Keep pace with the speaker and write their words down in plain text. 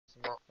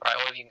Right,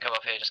 all of you can come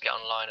up here, just get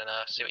online and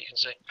see what you can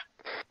see.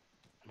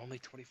 I'm only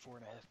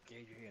 24.5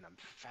 kg and I'm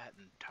fat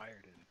and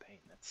tired and in pain.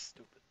 That's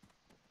stupid.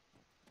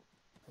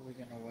 Are we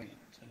gonna wait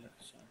until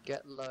it's...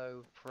 Get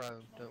low,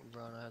 prone, don't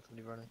run, I have to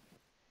be running.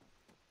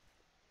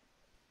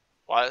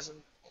 Why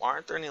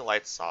aren't there any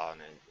lights on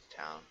in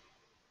town?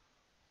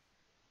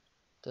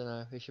 Don't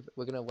know,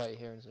 we're gonna wait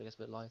here until it gets a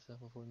bit lighter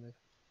before we move.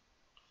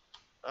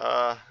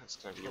 It's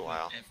gonna be a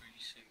while. Every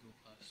single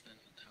person in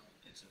the town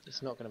is a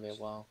It's not gonna be a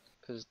while,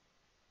 because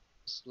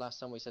last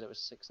time we said it was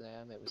 6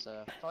 AM, it was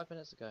 5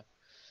 minutes ago.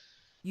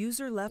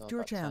 User left your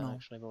about 10 channel.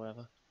 actually, but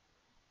whatever.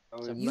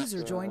 Oh, So User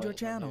max joined your wait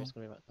here channel. is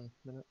gonna be about 10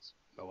 minutes.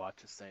 My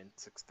watch is saying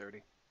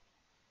 6:30.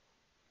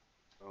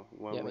 Oh,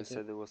 when Yeah, we me too.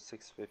 said it was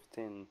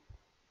 6:15,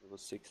 it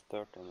was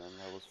 6:30,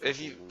 and I was. If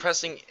you fucking-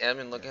 pressing M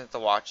and looking at the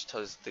watch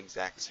tells the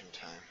exact same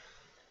time.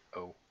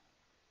 Oh.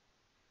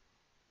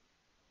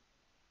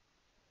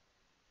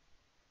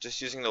 Just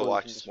using the Or you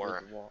watch can is just more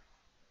read the watch.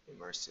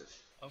 immersive.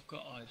 I've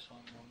got eyes on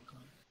one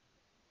guy.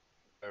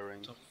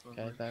 Bearing. Top of a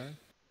Okay, roof. Baron.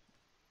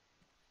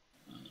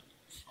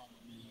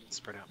 From me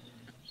Spread out.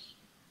 is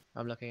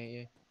I'm looking at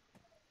you.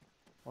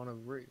 On a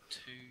roof.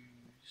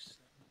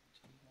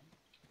 271.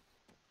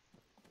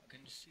 I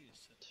can just see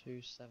his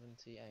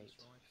 278. his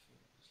rifle,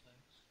 his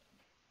legs.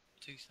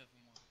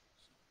 271.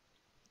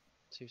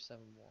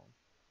 271.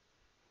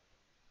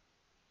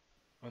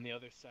 On the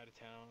other side of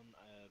town,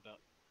 about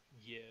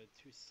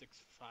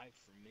 265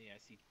 from me. I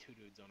see two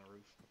dudes on a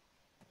roof.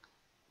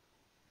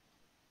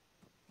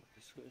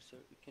 So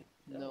we can...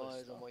 No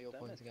eyes on what you're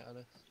pointing at,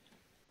 Alice.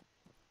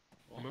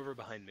 Come over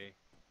behind me,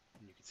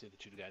 and you can see the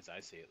two guys I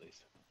see at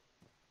least.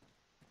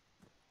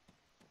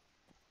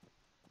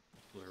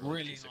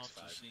 Really hard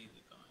to see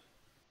the guy.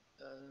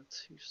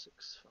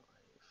 265.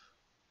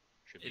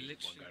 Should It be one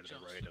literally guy to the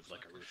just right of looks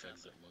like like a a roof shadow.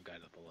 exit, and one guy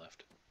to the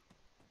left.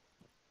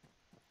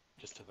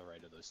 Just to the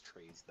right of those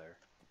trees there.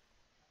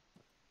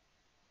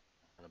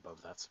 And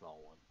above that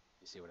small one.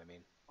 You see what I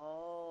mean?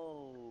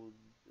 Oh,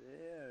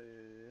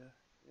 there,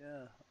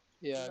 yeah.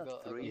 Yeah, I Not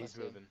got three. my He's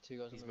team. moving. Two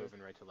guys He's on the roof.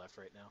 moving right to left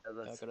right now.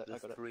 Yeah, that's, I got it, I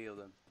that's got it. 3 of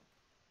them.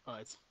 Oh,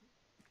 it's...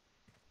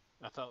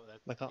 I thought that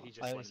I can't. he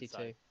just I only went see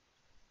inside.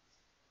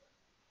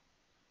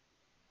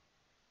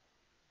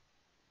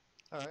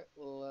 2. Alright,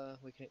 well,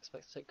 we can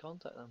expect to take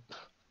contact then.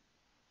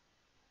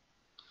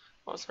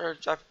 What's our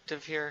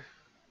objective here?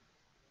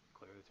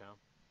 Clear the town.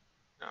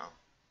 No.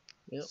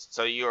 Yep.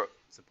 So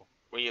Simple.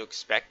 were you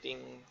expecting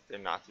there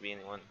not to be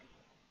anyone?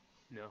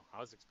 No, I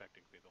was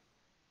expecting people.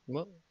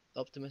 Well,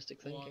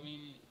 optimistic thinking. Well, I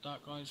mean,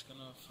 that guy's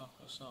gonna fuck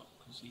us up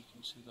because he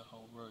can see the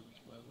whole road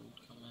where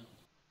we'd come in.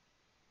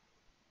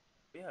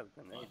 We have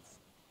grenades.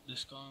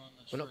 This guy on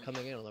this We're not roof,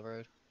 coming in on the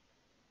road.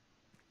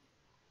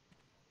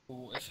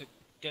 well, if it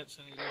gets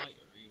any lighter,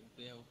 you'll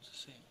be able to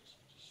see us.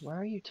 Just... Where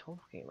are you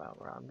talking about,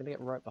 bro? I'm gonna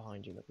get right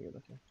behind you. Look where you're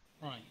looking.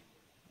 Right.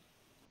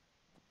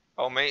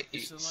 Oh mate,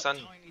 It's a son.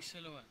 tiny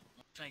silhouette.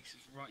 My face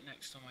is right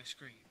next to my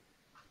screen.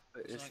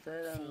 But It's is like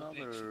there 4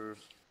 another... pixels.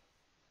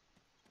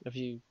 Have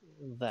you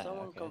there?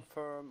 Someone Okay.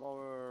 confirm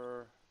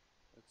our...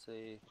 Let's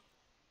say...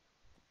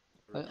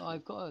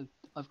 I've got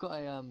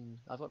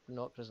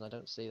binoculars and I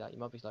don't see that. You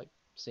might be like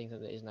seeing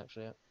something that isn't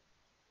actually it.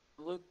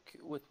 Look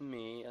with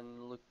me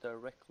and look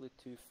directly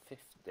to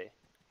 50. Is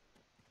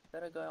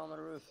there a guy on the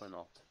roof or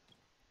not?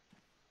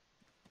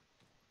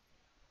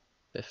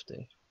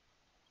 50.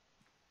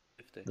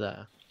 50.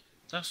 There.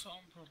 That's what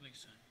I'm probably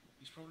saying.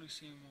 He's probably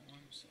seeing what I'm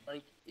seeing.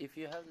 Like, if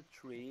you have the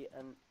tree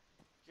and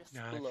just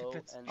No, I think below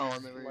that's- and Oh,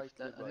 on the roof.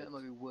 slightly I think right. that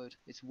might be wood.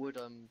 It's wood.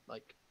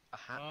 Like a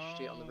hatch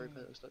sheet on the roof.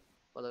 It looks like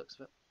by the looks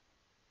of it.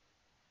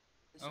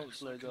 It's Oh, it's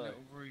actually like a a guy.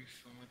 little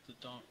roof and with the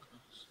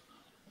darkness.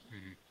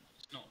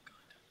 It's not a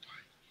guy, don't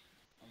worry.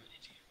 I'm an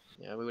idiot.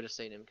 Yeah, we would have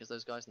seen him because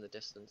those guys in the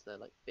distance, they're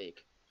like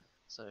big.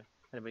 So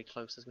anybody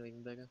close is gonna be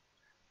even bigger.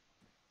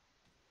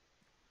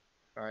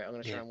 All right, I'm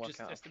gonna try and work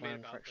out a estimate plan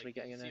about, for actually like,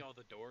 getting you in see there. all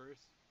the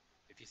doors?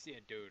 If you see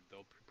a dude,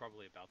 they'll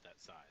probably about that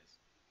size.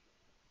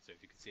 So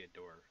if you can see a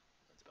door,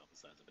 that's about the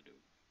size of a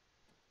dude.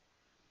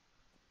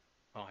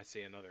 Oh, I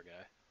see another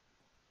guy.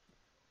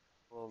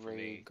 Well, For the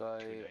me, guy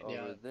 290. over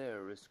Yeah,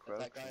 there is That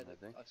crouching, guy, I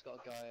think. I've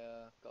got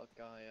a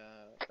guy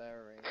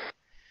bearing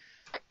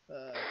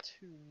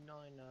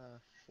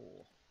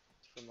 294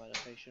 from my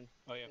location.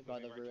 Oh yeah, By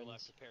moving the right to ruins.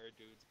 left, a pair of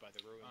dudes by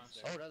the ruins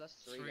so- there. Oh no, that's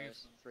 3 Three of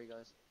guys. them. 3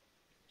 guys.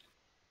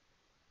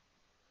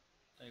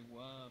 They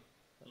were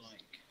That's-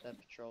 like They're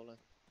patrolling.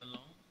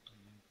 alarmed.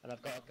 And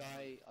I've got a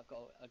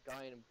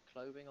guy in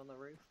clothing on the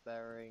roof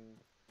bearing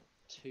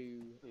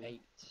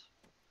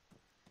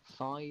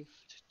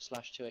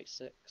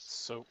 285/286.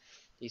 So,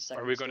 He's are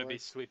second we going to story. be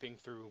sweeping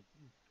through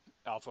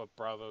Alpha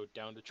Bravo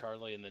down to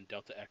Charlie and then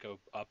Delta Echo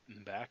up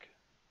and back?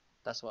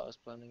 That's what I was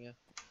planning, yeah.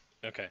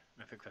 Okay,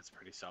 I think that's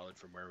pretty solid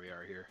from where we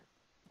are here.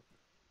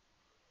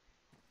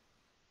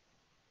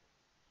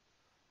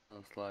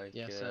 Sounds like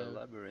Yeah, a so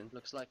labyrinth.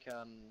 Looks like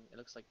it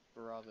looks like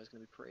Bravo is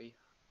going to be pretty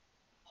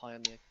high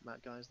on the amount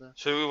of guys there.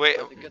 Should we wait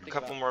But the good a thing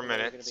couple about more the way we're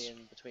minutes? going to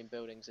be in between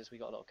buildings is we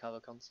got a lot of cover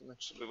constantly.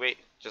 Should we wait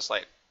just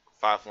like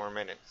 5 more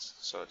minutes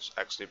so it's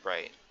actually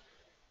bright?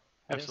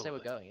 I didn't say we're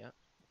Absolutely. going yet.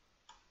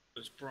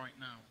 It's bright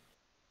now.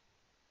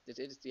 It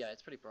is, yeah,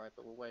 it's pretty bright,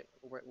 but we'll wait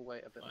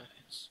a bit more. Like,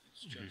 it's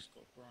just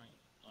got bright.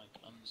 Like,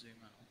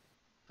 unzoom out.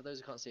 For those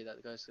who can't see that,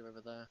 the guys are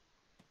over there.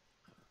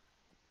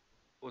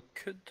 We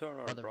could turn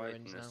our Other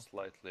ruins brightness now.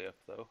 slightly up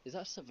though. Is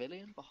that a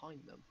civilian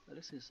behind them? That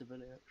looks like a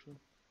civilian, actually.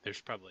 There's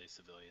probably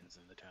civilians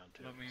in the town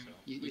too. I mean, so.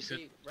 You We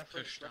see, could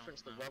push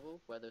reference down the now.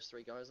 rubble where those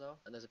three guys are,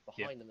 and there's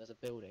behind them there's a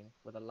building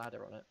with a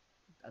ladder on it,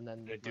 and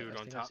then A dude I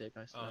on think top? I see it,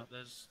 guys. Oh,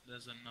 there's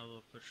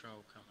another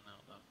patrol coming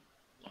out that,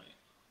 like,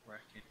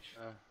 wreckage.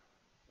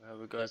 We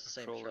Yeah, got it's the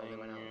same patrol. They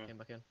went out and patrolling came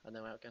back in, and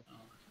then went out again.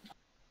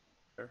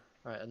 Oh.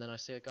 Right, and then I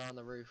see a guy on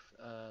the roof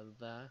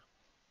there.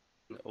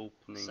 an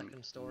opening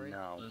Second story.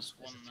 now. There's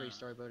It's one a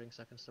three-story building,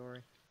 second story.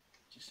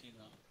 Do you see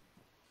that?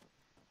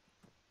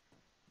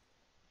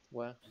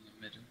 Where? In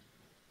the middle.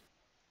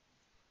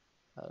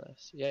 Oh,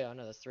 yeah, I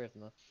know. There's three of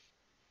them. Though.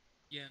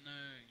 Yeah, no,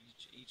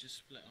 you just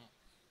split up.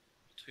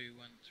 Two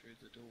went through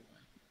the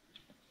doorway.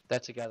 They're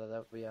together.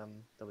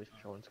 They'll be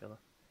patrolling together.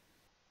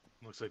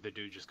 Looks like the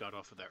dude just got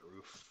off of that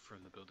roof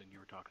from the building you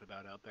were talking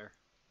about out there.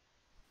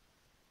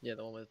 Yeah,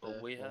 the one with the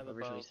We have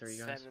originally about 3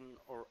 guys. 7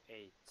 or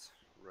 8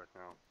 right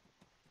now.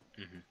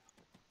 Mm-hmm.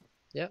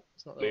 Yeah,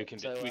 it's not. We can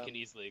So, we can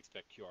easily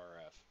expect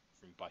QRF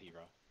from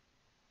Bahira.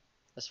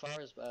 As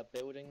far as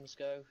buildings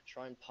go,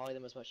 try and pie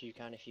them as much as you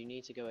can. If you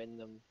need to go in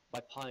them,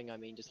 by pieing I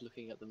mean just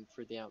looking at them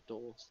through the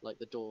outdoors, like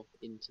the door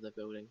into the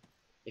building.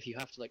 If you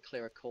have to like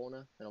clear a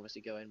corner, then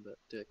obviously go in, but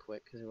do it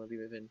quick because we'll be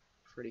moving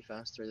pretty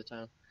fast through the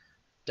town.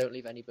 Don't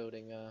leave any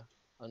building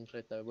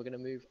uncleared though. We're gonna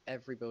move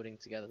every building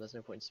together. There's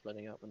no point in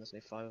splitting up when there's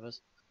only 5 of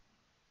us.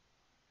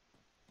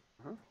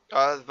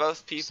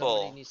 Both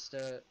people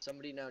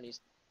Somebody now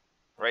needs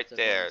right to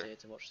there. volunteer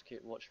to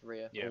watch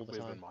rear Yeah, all the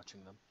we've time. been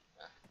watching them.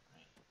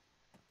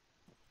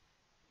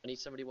 I need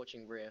somebody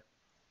watching rear.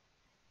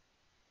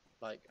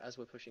 Like, as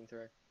we're pushing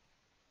through.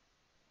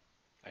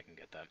 I can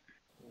get that.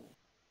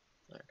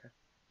 Okay.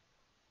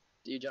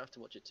 You don't have to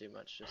watch it too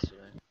much, just, you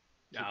know.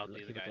 Yeah, I'll keep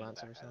be a the guy in the glance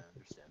back. every I so often.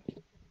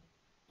 understand.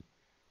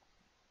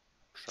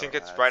 Think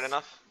it's bright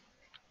enough?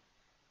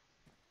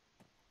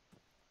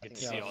 I Get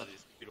to think see so. all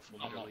these beautiful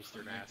I'm Middle not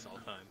Eastern familiar ass all the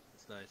with time.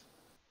 It's nice.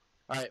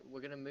 Alright,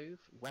 we're gonna move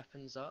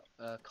weapons up,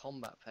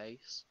 combat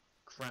pace,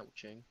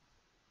 crouching,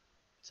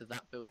 to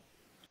that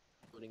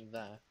building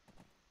there.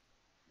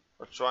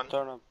 Which one?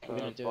 Turn up We're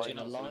gonna do it in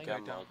a brightness line. and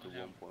gamma Down to the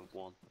hill.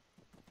 1.1.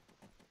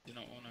 Do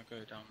not want to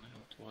go down the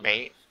hill to one.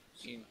 Mate,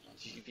 you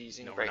keep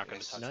using No, we're not going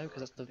brightness. to touch No, the 'cause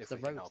that's road. the If we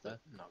can road's help there.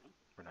 it. No,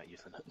 we're not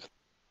using it.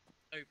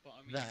 Oh, but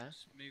I mean, There.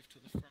 just move to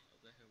the front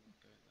of the hill and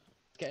go there.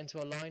 Get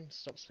into a line,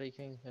 stop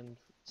speaking, and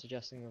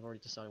suggesting we've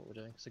already decided what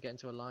we're doing. So get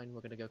into a line,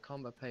 we're gonna go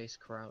combat pace,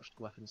 crouched,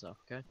 weapons up,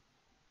 okay?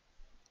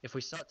 If we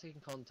start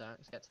taking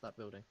contact, get to that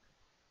building.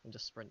 And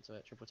just sprint to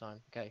it, triple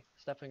time. Okay,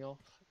 stepping off,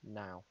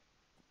 now.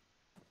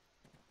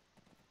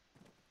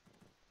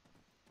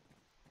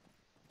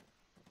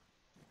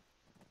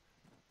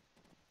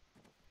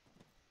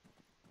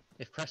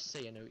 If press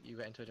C and you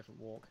get into a different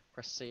walk,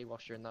 press C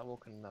whilst you're in that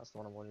walk, and that's the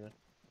one I'm warning you.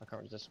 I can't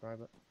really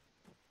describe it.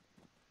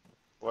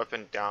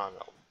 Weapon down,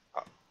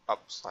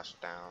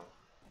 up/down.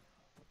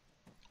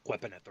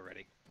 Weapon at the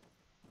ready.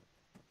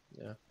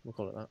 Yeah, we'll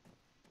call it that.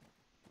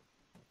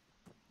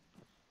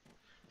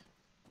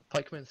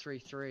 Pikeman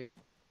 3-3,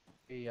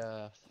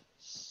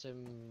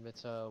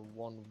 Scimitar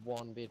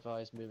 1-1, be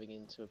advised, moving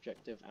into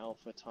objective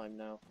Alpha, time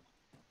now.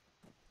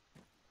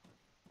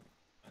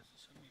 Why is there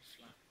so many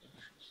flat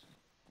bushes?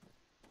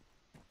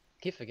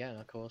 Keep forgetting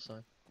our call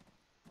sign.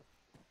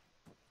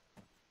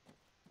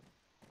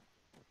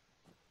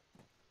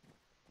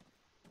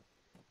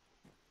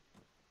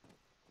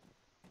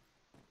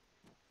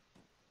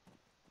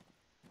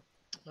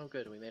 Oh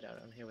good, we made it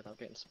out on here without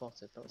getting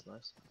spotted, that was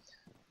nice.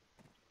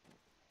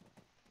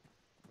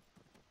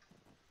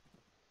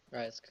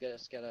 Right,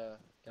 let's get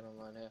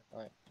online here.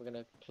 Alright, we're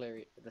gonna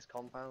clear this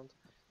compound.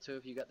 2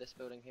 of you get this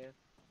building here,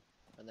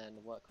 and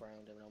then work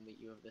around and I'll meet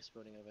you at this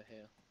building over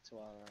here, to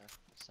our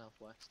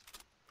southwest.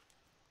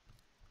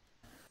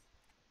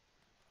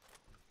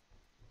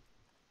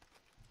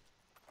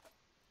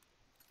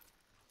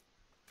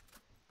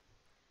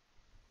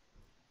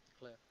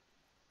 Clear.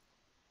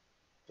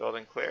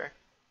 Building clear.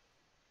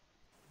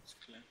 It's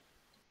clear.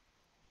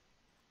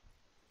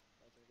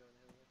 Right, do we go in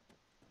here again?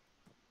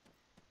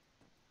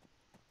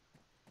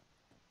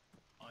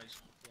 Eyes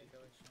on Yeah, go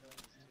in, vehicles, go in,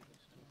 yeah, to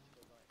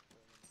the right,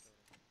 going in the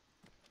building.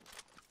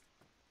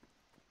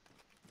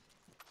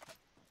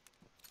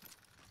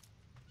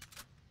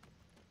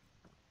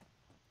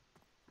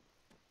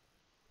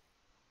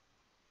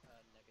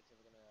 Negative,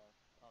 we're gonna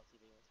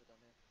RTV once we're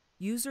done here.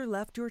 User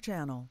left your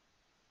channel.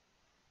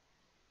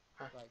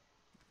 Right.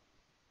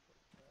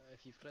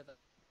 If you've cleared that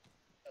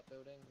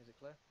building, is it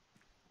clear?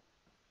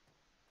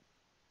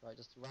 Right,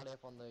 just rally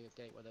up on the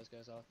gate where those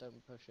guys are.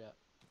 Don't push yet.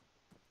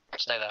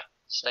 Stay there.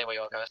 Stay where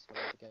you are, guys. Stay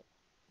at the gate.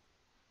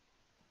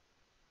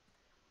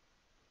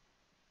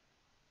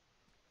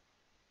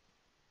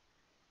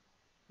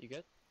 You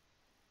good?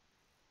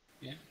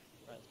 Yeah.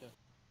 Right, let's go.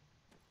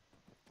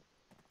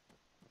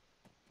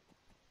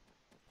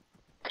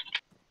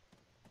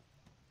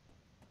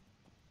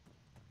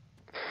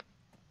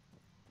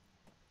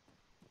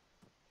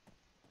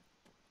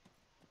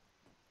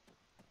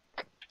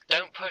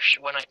 push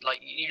when I like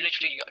you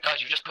literally guys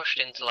you've just pushed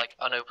into like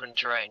unopened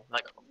terrain.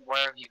 Like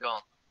where have you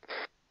gone?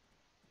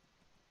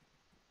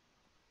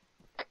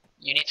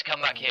 You need to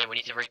come back here. We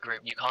need to regroup.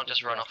 You can't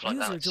just run off like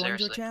User that. joined your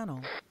Seriously.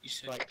 channel. You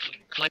said Right.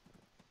 Click.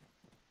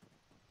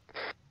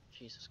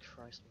 Jesus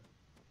Christ,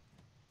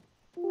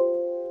 man.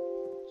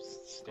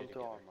 Stay Come to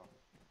together. Arma.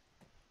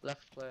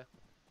 Left clear.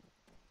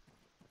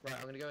 Right,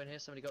 I'm gonna go in here.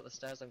 Somebody got the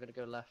stairs. I'm gonna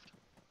go left.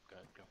 Go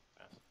ahead, go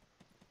fast.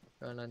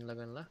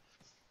 Going left.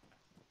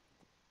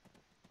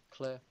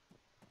 Clear.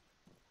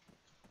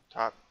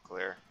 Top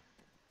clear.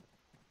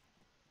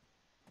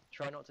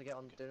 Try not to get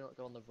on. Do not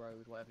go on the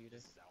road. Whatever you do.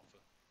 This is Alpha.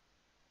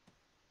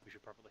 We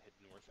should probably head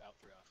north out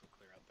through Alpha,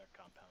 clear out that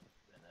compound,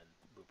 and then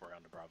loop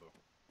around to Bravo.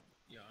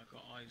 yeah, I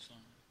got eyes on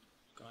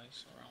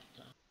guys around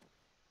there.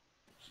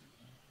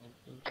 Old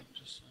building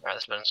just Right,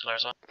 this building's clear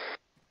as well.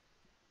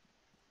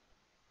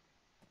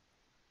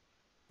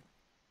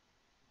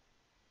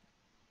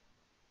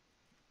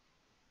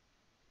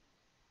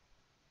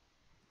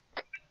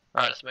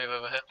 Alright, let's move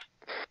over here.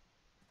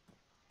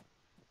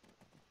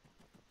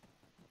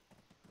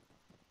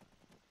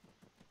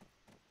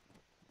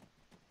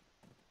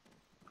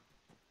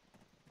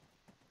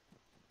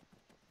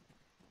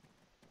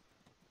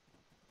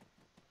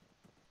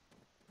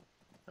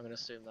 I'm gonna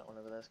assume that one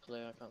over there's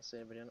clear. I can't see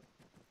anybody in it.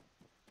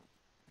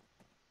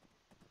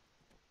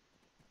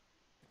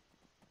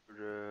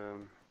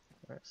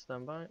 Right,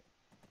 stand by.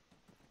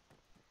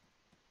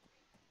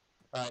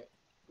 Right,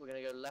 we're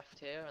gonna go left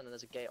here, and then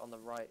there's a gate on the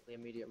right, the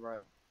immediate right.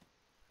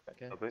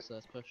 Okay, Okay. so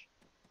let's push.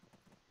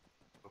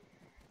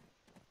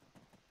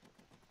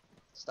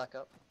 Stack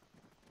up.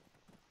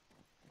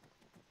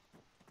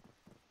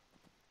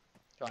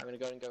 Right, I'm gonna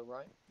go in and go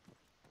right.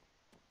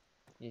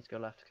 You need to go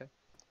left, okay?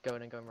 Go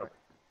in and go right.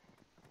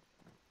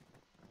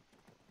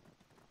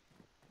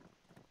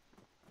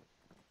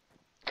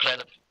 Clear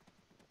them.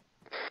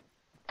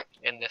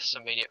 In this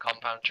immediate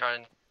compound, try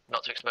and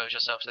not to expose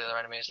yourself to the other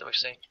enemies that we've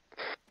seen.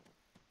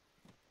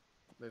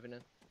 Moving in.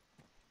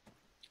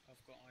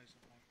 I've got eyes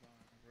on one guy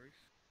on the roof.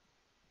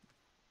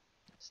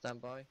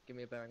 Stand by. Give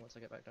me a bearing once I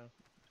get back down.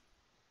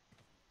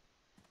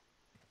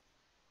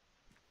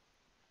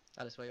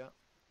 Alice, where you at?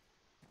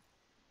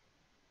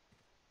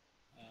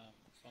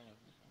 Follow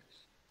me,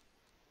 guys.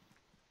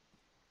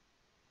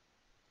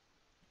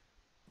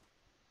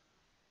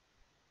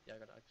 Yeah, I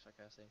got it.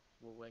 Okay, I see.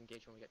 We'll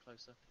engage when we get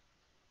closer.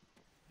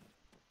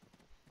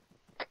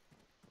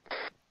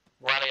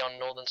 Rally on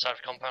northern side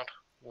of compound,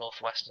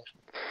 northwestern.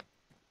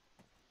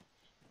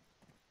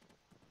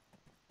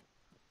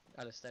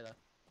 Alice, stay there.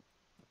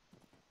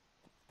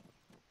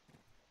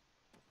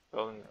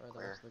 Building Where are the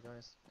clear. rest of the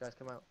guys? Guys,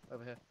 come out.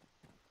 Over here.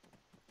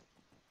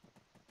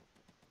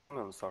 I'm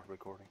gonna start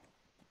recording.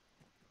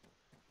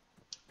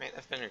 Mate,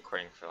 I've been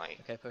recording for like.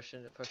 Okay, push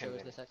over 10 to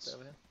this minutes. exit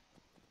over here.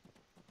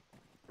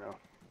 No.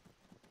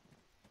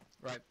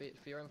 Right,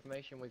 for your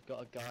information, we've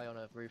got a guy on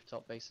a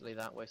rooftop basically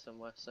that way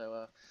somewhere,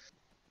 so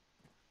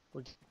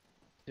we'll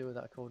deal with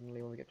that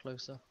accordingly when we get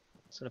closer.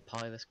 Just gonna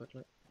pie this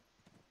quickly.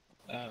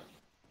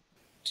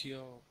 To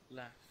your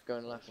left.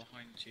 Going or left.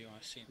 Behind you,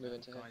 I see Move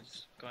into here.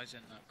 guys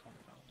in that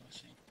compound. I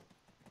see.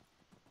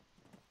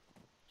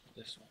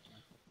 This one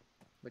there.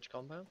 Which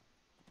compound?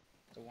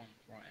 The one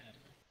right ahead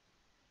of me.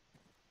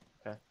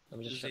 Okay, let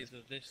me just There's check.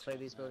 either this clear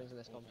one these there buildings in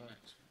this or the compound.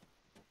 next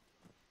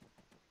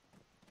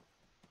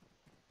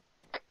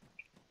one.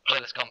 Clear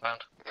this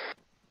compound.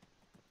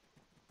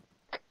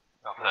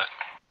 Okay.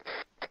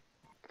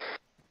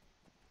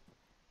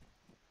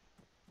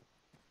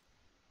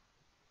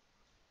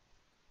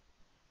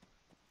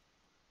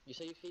 You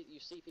say you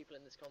see people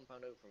in this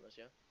compound over from us,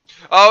 yeah?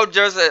 Oh,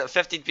 there's a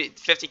 50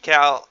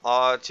 cal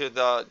to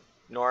the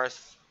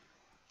north,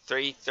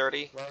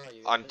 330 Where are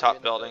you? on You in top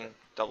the building,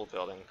 double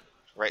building,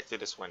 right through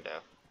this window.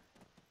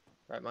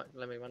 Right, Mike,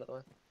 let me run it the way.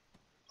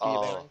 To your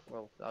Oh, bearing?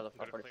 Well, I'll Gotta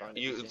probably clear find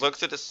it. you easier. look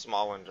through the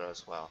small window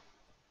as well,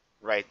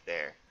 right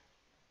there.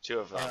 Two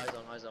of Oh,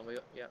 them. eyes on.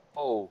 Yeah.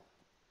 Oh!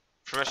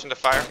 Permission to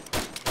fire.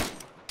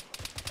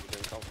 We've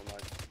been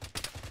compromised.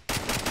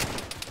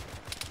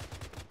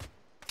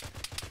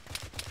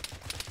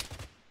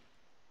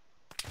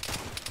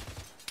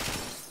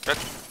 Good.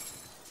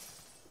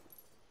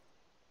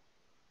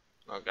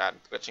 Oh god,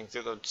 glitching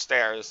through the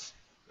stairs.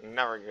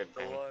 Never a good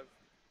thing.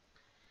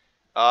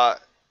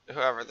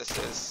 Whoever this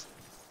is.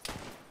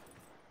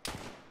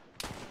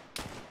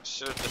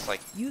 Should have just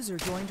like. User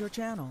joined your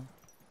channel.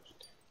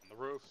 On the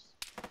roofs.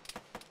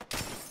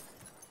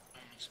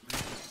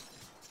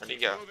 Where'd he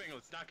Keep go? moving,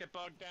 let's not get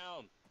bogged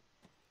down.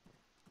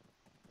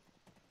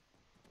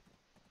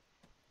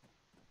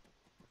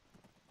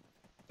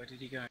 Where did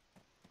he go?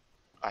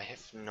 I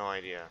have no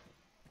idea.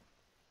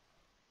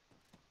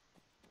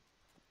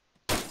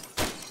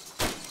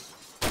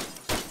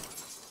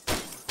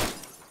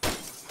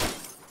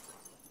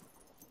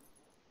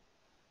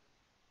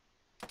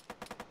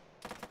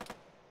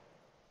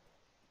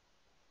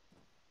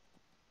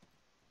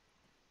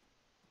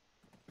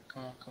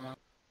 Come on.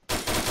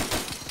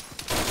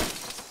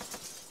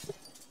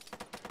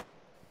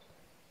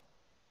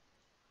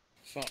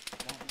 Fuck,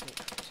 Martin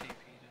got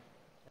TP'd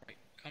out. Right,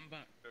 come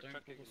back.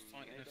 fucking We're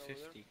fighting nade a over there?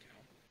 50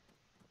 cal.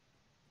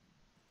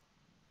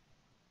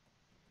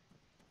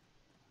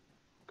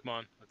 Come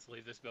on, let's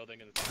leave this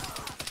building and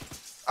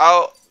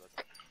Oh!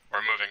 We're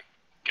moving.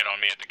 Get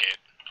on me at the gate.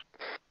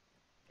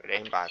 It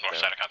ain't bot North though.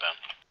 side of countdown.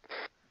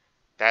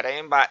 That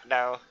ain't bot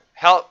though.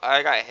 Help!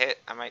 I got hit.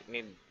 I might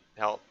need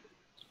help.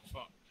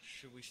 Fuck,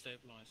 should we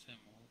stabilize him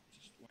or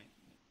just wait?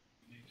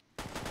 Move.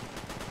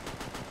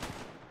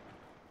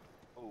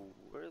 Oh,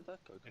 where did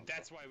that go? and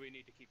that's why we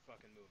need to keep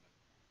fucking moving.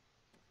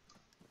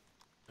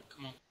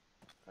 Come on,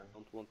 I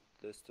don't want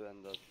this to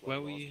end up. where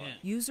like were last you time. hit?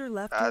 User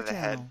left Out your of the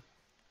head. channel.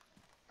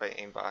 By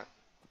aimbot.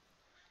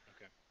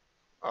 Okay.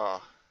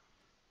 Oh.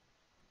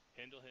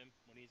 Handle him.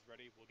 When he's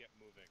ready, we'll get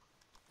moving.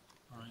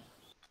 Alright.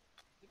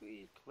 Did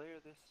we clear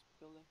this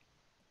building?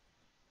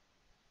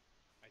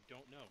 I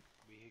don't know.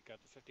 We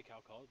got the 50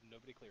 cal called.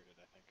 Nobody cleared it,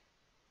 I think.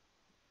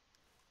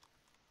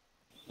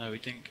 No, we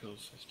didn't kill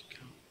 50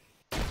 cal.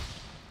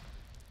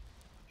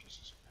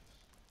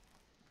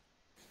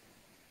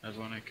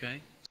 Everyone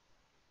okay?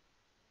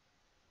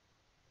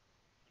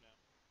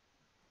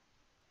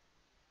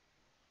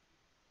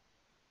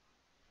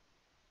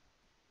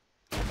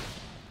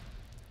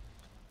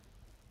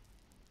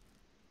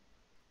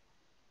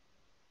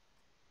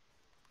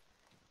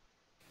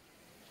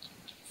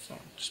 Fuck,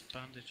 just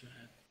bandage your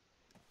head.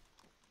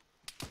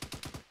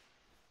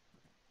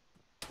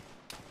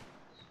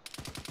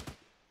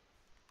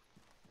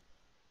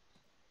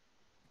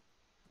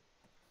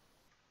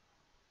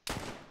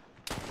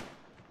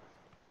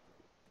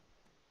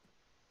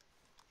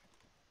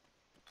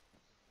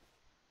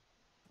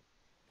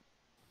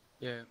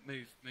 Yeah,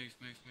 move.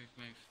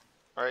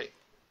 Alright.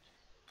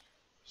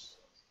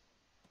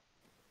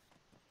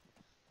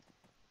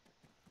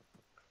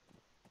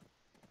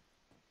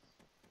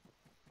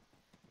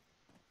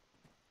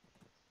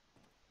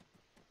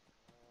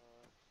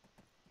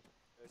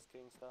 There's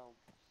King's down.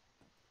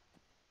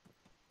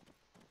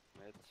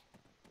 Mid.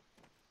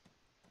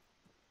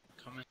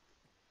 Come in.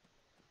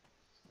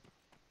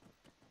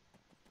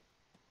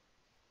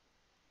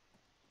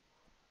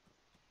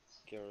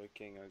 Gary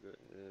King,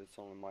 it's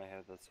only my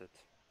head, that's it.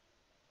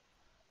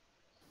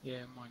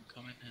 Yeah, mine,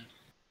 come in here.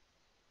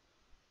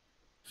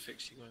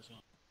 Fix you guys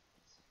up.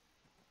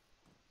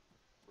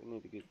 We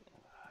need to get.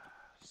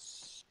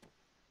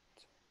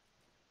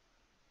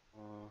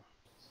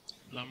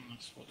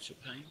 Lamnas, what's your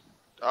pain?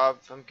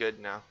 I'm good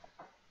now.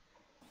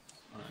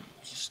 Alright,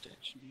 just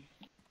stitching you.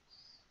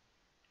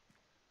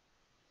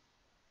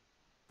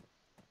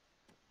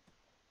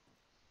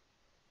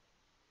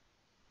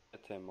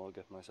 Get him, I'll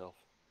get myself.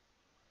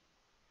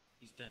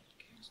 He's dead,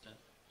 King's dead.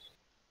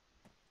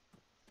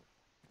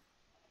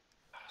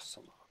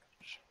 Son of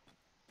a bitch.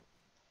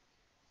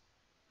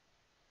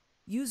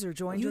 User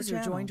joined your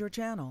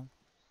channel.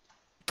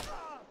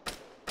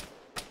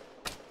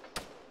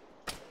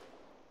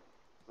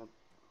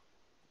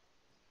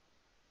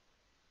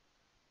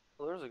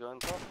 Oh, there's a guy on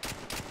top.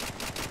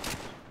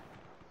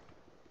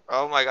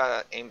 Oh my god,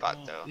 that aimbot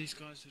Oh, though. these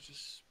guys are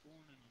just spawning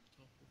on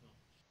top of us.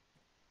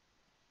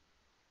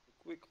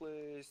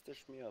 Quickly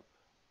stitch me up.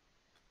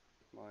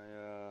 My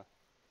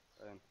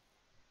pain.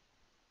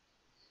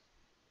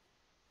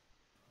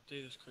 I'll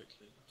do this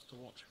quickly, I have to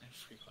watch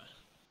everywhere.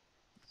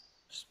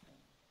 Spawn.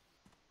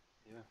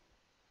 Yeah.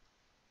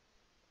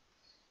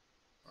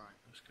 Right,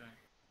 let's go.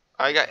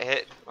 I got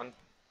hit. One.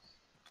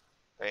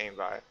 By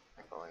aimbot.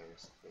 I can only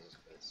use his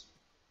face.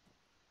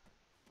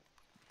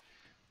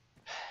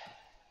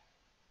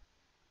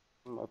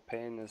 My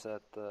pain is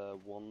at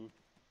 1.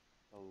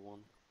 L1.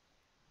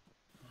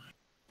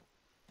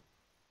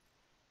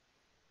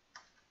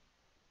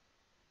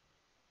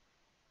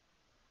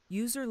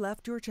 User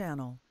left your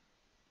channel.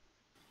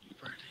 You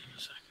ready in a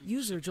second?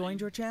 User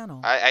joined your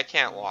channel. I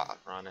can't walk,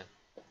 running.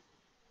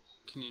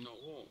 Can you not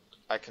walk?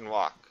 I can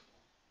walk.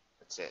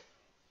 That's it.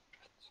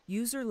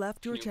 User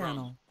left your Can you run?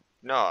 channel.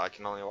 No, I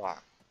can only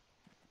walk.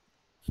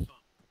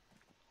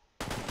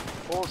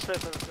 Oh shit,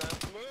 there's a guy.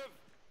 Move!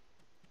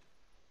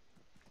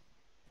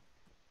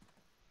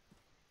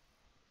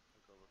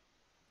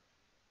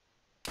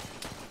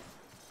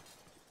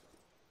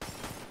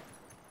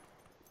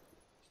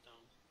 It's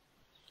down.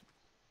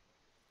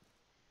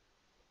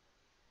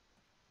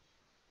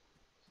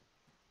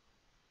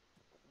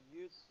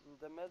 You,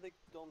 the medic,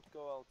 don't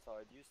go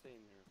outside. You stay in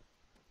here.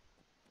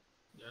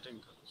 Yeah, I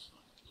didn't go outside.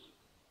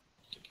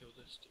 To kill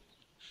this dude.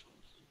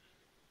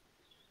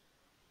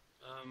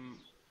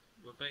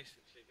 We're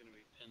basically going to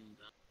be pinned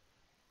down.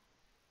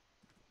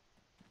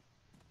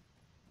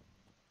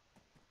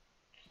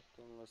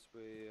 Unless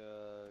we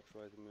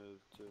try to move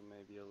to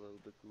maybe a little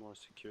bit more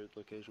secured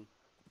location.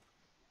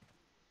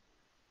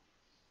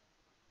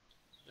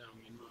 Yeah, I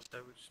mean, I say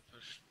we just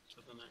push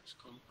to the next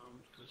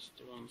compound because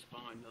the ones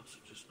behind us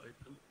are just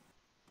open.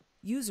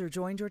 User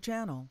joined your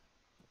channel.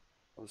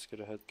 Let's get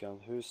a head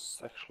count. Who's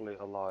actually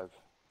alive?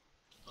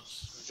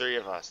 Us. 3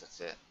 of us, that's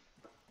it.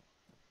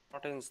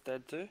 Martin's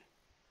dead too?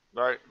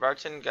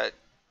 Barton got.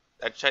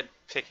 I tried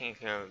picking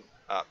him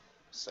up,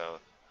 so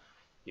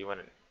he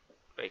wouldn't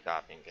wake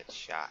up and get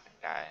shot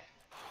and die.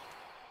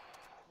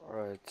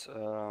 Alright,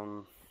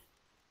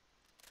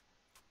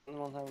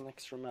 Anyone have an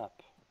extra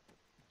map?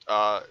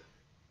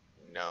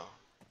 No.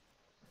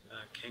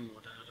 King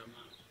would have had a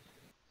map.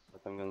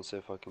 But I'm gonna see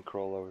if I can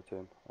crawl over to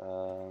him.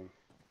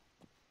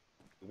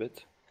 A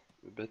bit.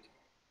 A bit.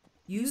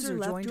 User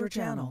joined your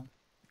channel.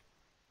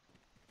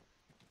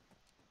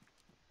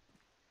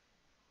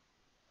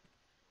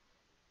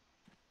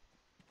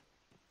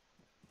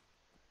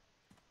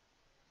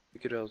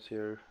 Get out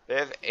here. They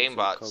have Get some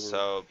aimbots, cover.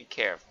 so be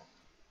careful.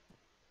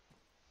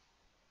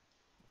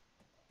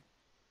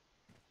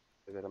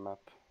 I got a map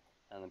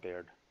and a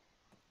beard.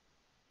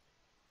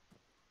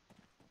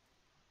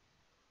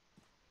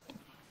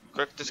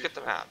 Quick, just get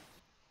the map.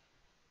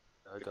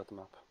 I got the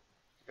map.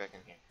 Get back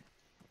in here.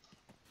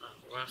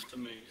 We'll have to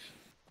move.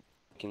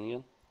 Can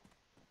again?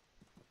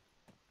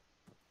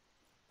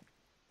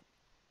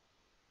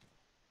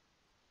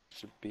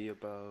 Should be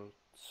about.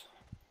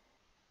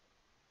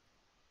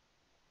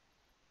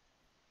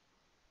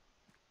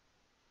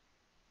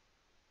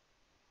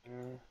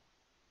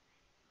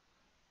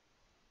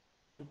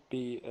 Should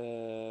be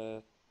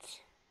at.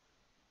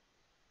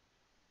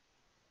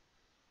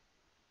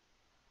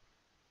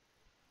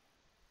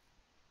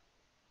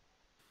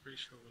 Pretty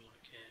sure we're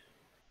like here.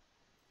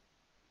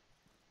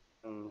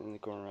 And in the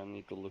corner, I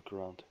need to look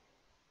around.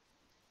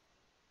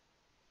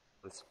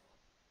 Let's.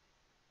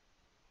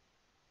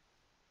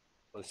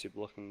 Unless you're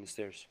blocking the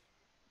stairs.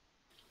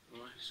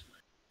 Nice.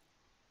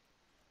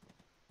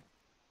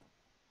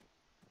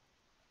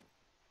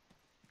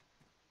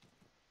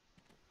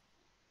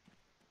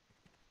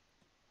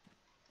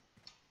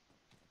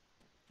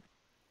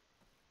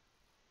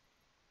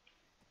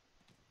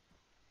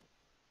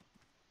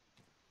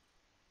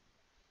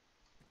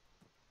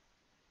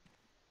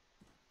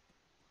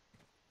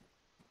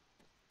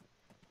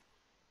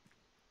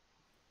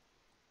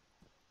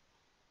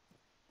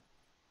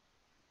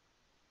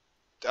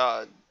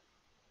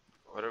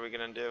 What are we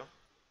gonna do?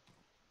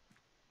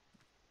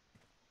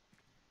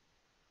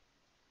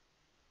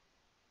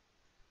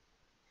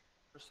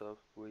 First off,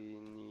 we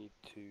need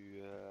to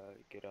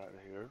get out of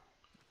here.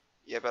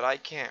 Yeah, but I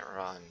can't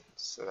run,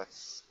 so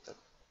that's a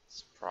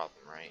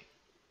problem, right?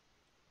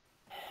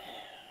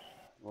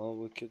 Well,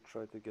 we could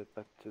try to get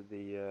back to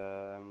the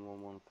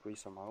M113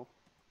 somehow.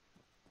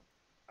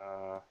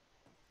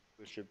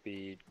 We should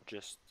be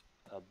just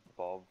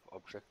above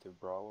Objective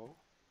Bravo.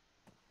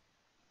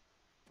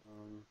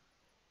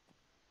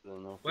 The Where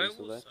northeast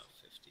of was that.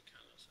 that 50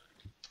 calories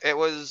actually? It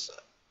was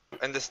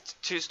in this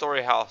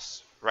two-story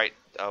house, right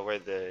where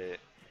the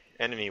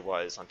enemy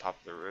was on top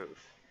of the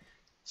roof.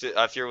 So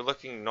if you're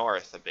looking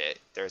north a bit,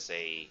 there was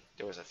a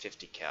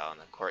 50 cal in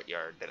the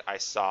courtyard that I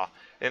saw,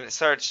 and it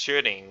started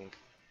shooting.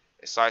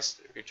 So I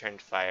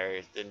returned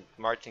fire. Then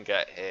Martin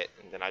got hit,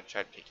 and then I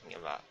tried picking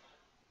him up.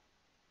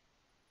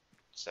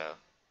 So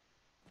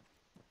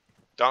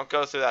don't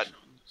go through that. Shot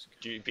in this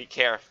guy. Be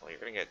careful. You're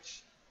gonna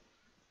get.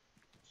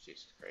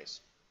 Jesus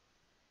Christ.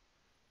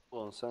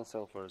 Hold on, stand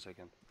still for a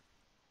second.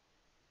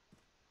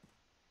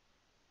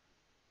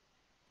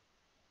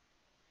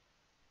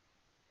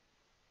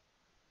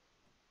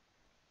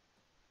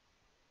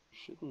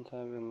 Shouldn't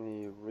have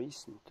any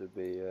reason to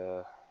be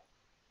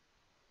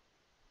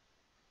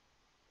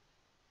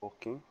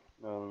walking,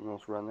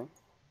 not running.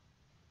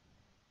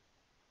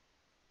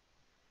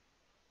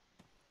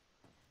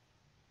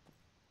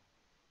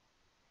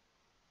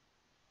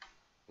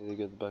 Need to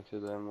get back to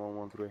the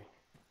M113.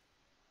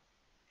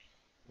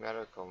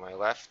 Medical. My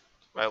left.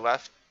 My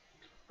left.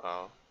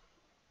 Oh.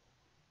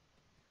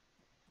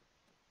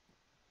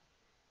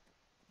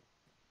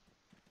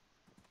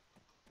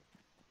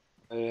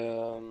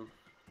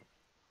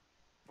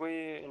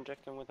 We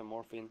inject them with the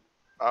morphine.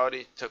 I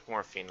already took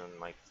morphine in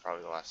like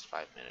probably the last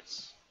 5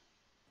 minutes.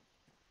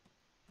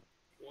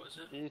 What is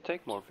it? You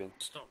take morphine.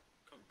 Stop.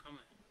 Come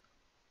here.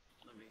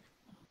 Let me.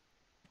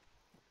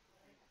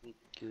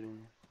 Get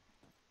in.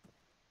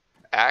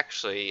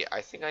 Actually, I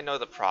think I know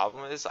the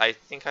problem is. I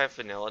think I have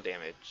vanilla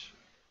damage.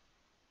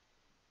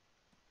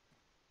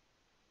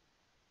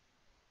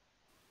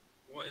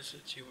 What is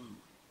it you want?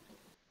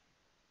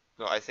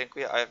 No, I think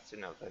I have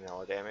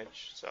vanilla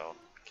damage, so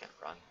I can't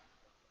run.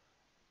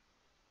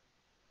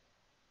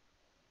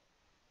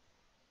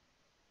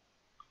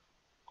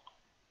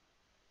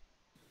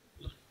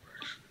 Blood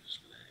pressure is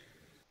low.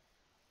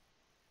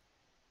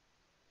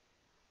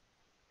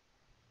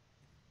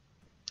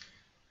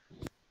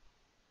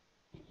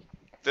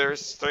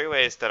 There's 3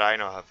 ways that I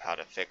know of how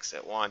to fix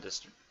it. 1,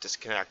 just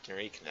disconnect and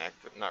reconnect,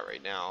 but not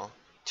right now.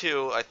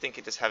 2, I think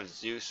you just have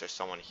Zeus or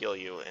someone heal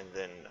you, and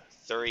then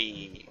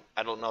 3,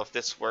 I don't know if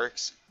this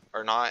works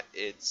or not.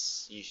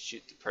 It's you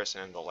shoot the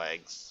person in the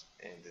legs,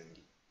 and then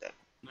that.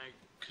 No,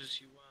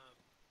 because you were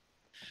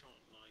shot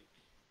like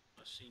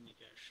I seen you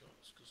get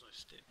shots because I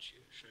stitched you.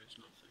 It shows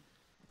nothing.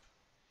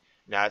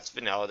 Now it's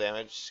vanilla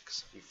damage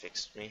because you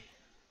fixed me.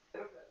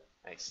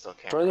 I still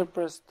can't. Try to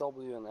press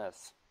W and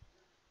S.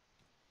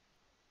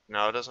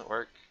 No, it doesn't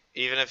work.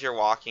 Even if you're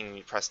walking and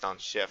you press down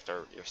shift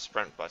or your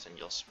sprint button,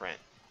 you'll sprint.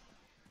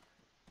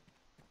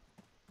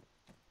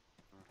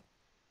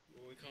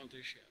 Well, we can't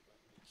do shit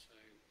about it, so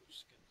we'll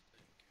just get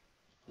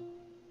the thing.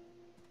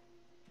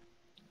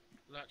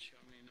 Well,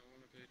 actually, I mean, I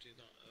want to go do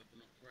that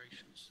urban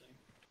operations thing.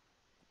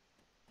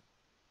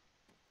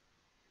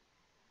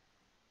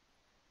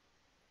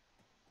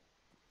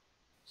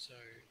 So,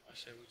 I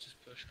say we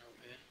just push out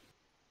here.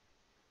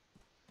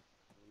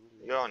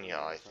 You're on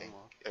Yell, I think.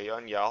 Are you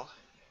on Yell?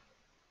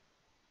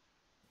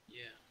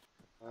 Yeah.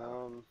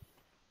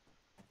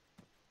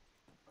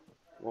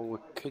 What we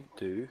could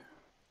do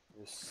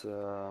is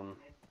One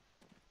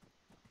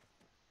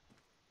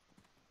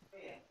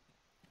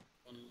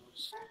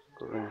last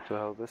according to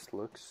how this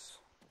looks,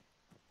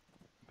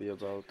 be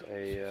about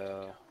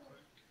a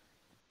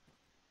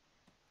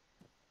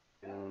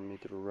me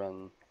to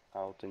run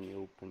out in the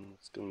open.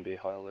 It's gonna be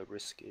highly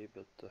risky,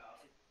 but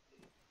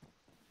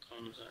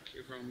can't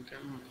exactly run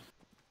camera.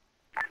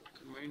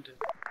 Can we do?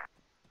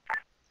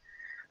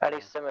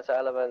 Any similar to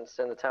elements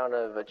in the town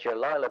of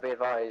Jalila, be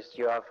advised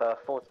you have 5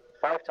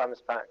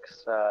 times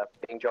packs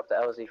being dropped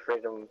at LZ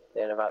Freedom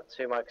in about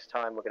 2 months'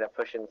 time. We're going to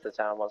push into the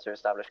town once we've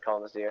established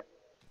comms here.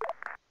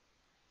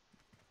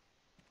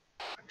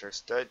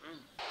 Understood.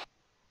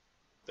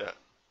 Yeah.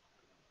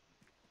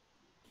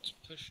 Let's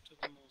push to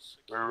the more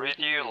secure. We're with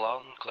you,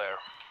 loud and clear.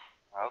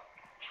 Out.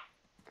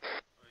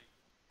 Right.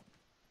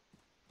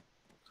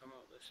 Come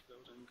out this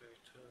building, go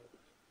to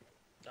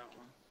that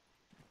one.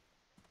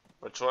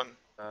 Which one?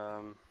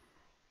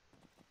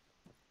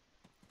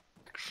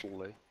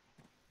 actually,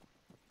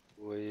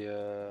 we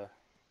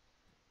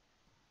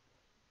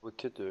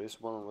could do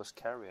is one of us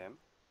carry him.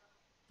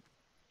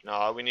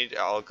 No, we need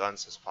all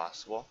guns as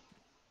possible.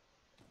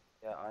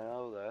 Yeah, I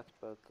know that,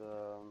 but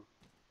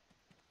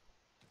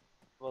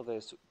well,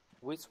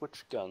 we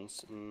switch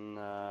guns, and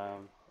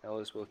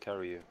Alice will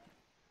carry you.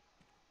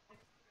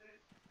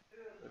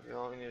 Maybe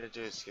all we need to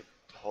do is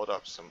hold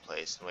up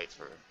someplace and wait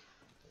for them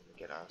to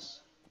get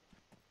us.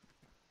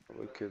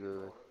 We could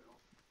do that.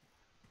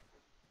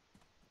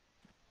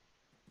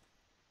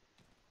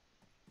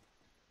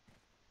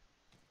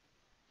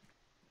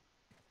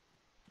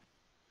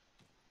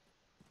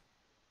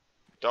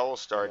 Double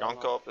star, don't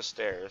go up the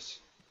stairs.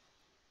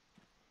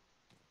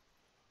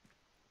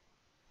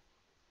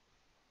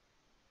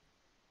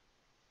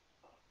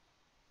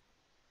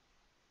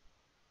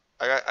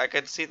 I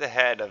could see the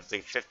head of the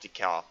 50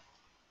 cal.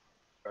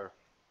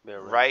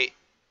 Right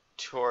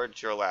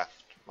towards your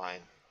left, mine.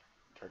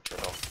 Towards your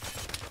left.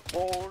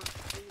 Oh,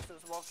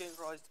 Jesus, fucking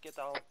Christ, get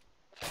down.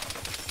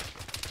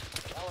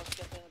 Alice,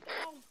 get down.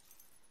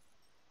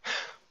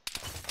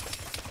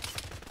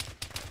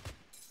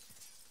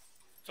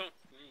 Fuck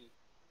me.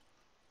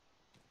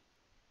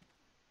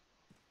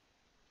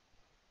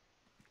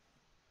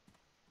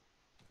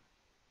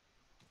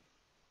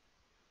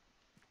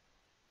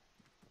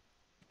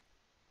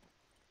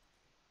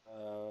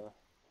 Down.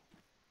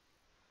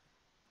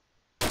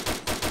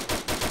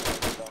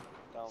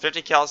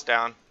 50 cals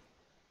down.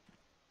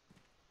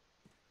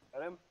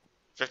 Got him?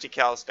 50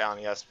 cals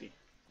down, yes.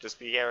 Just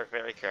be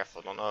very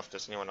careful. Don't know if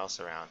there's anyone else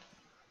around.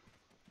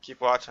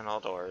 Keep watching all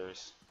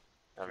doors.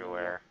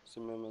 Everywhere.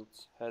 Some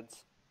movements.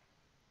 Heads.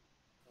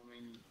 I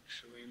mean,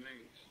 should we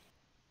move?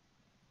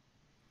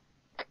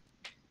 I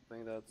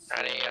think that's...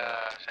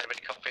 Anybody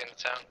copy in the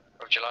town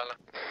of Jalila?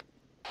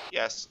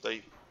 Yes,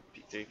 3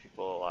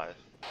 people alive.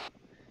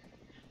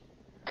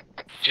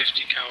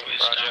 50 cal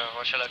is Roger, down.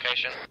 what's your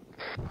location?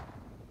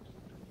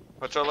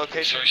 What's our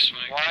location? Sorry,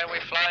 smoke. Why are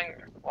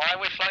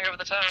we flying over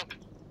the town?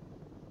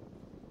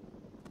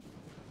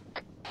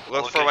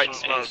 Look for white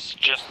Location smoke. is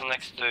just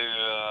next to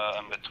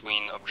and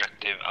between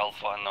objective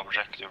Alpha and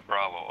objective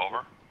Bravo,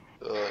 over.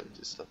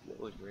 Just stop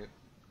looking.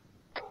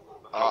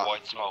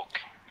 White smoke.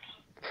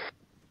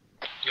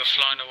 You're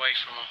flying away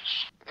from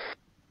us.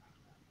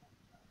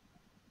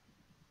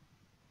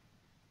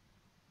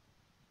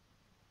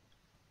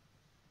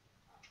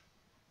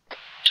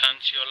 Turn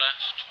to your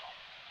left.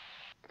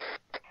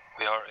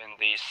 We are in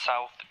the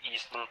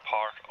southeastern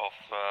part of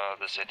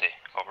the city,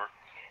 over.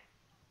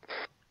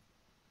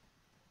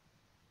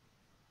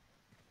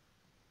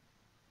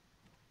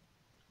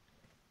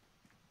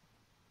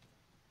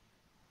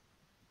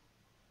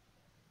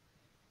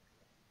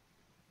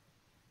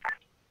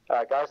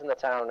 Guys in the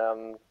town,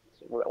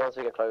 once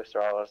we get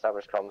closer, I'll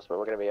establish comms, but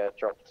we're going to be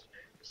dropped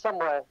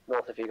somewhere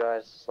north of you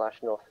guys,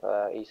 / north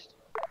east.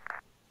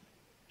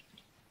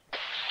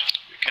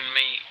 We can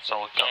meet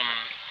Solid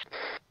on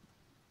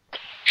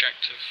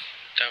objective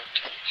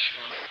Delta if you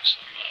want,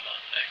 something like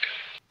that. Echo.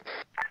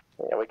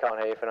 Yeah, we can't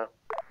hear you for now.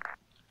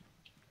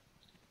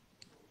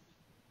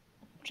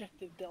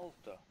 Objective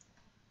Delta.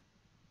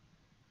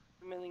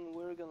 Meaning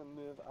we're gonna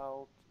move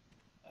out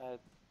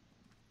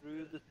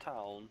through the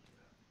town.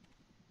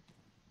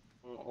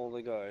 All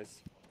the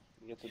guys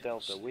get to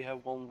Delta. We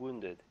have 1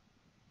 wounded.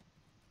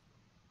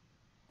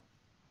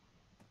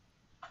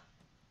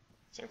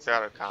 Since they're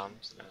out of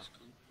comms now.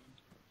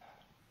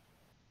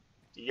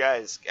 You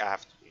guys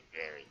have to be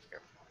very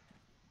careful.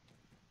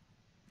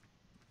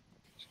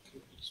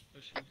 Just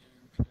pushing here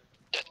and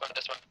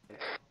This one.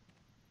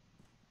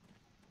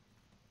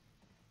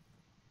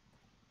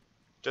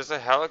 There's a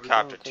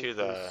helicopter to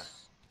the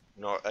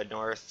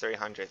north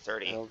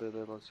 330. I'll do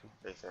that also.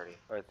 330.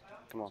 Alright,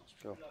 come on,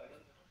 go.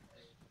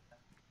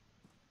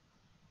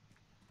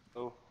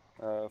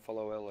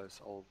 Follow Ellis,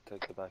 I'll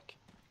take the back.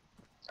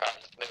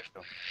 Alright, let's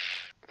move.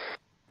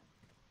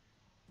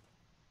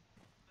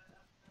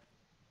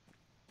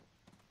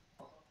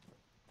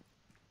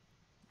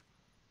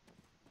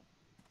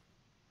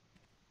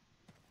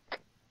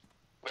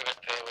 Move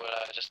up here,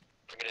 we'll just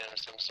bring it in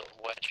some sort of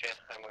wedge here,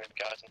 and we're going to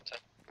go out into.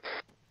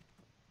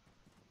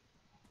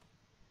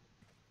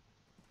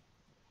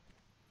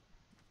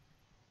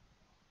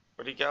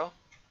 Where'd he go?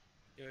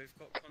 Yeah, we've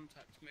got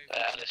contact moving.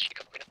 Alice, you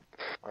copy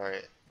now?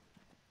 Alright.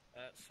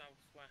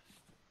 Southwest.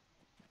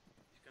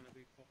 He's going to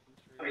be popping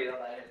through.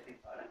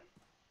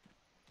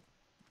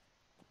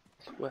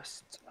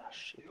 West. Ah,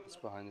 shit, it's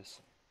behind us.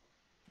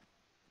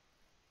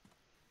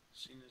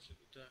 Seen as a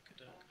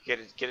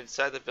Durka. Get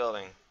inside the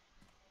building.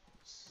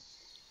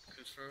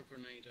 Could throw a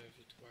grenade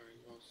over to where he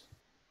was.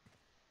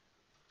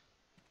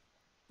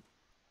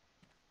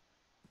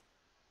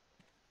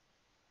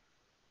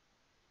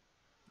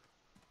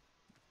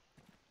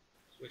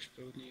 Which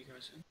building are you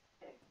guys in?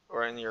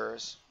 Or in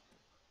yours.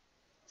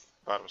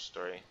 Bottom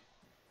story.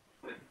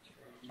 Alice,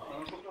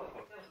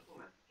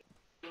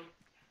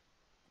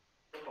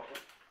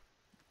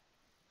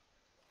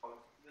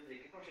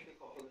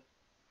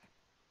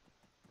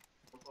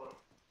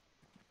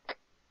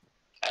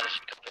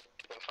 you copy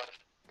 2.5.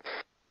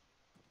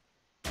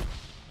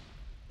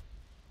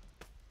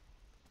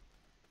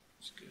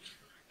 It's good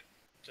for it.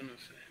 Don't know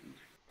for him.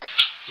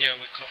 Yeah,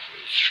 we're copy.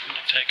 We're just trying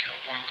to take out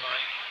one guy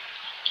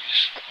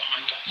who's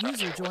behind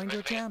us. User joined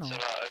your channel. So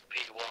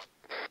OP1.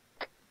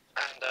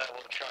 And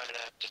we'll try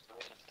and just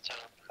move into the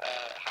town.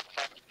 How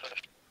far have you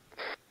pushed?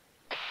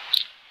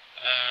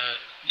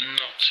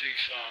 Not too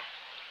far.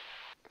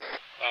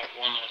 About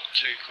 1 or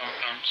 2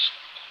 compounds.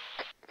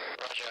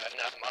 Roger,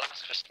 no, I'll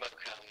ask for smoke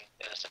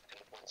in a second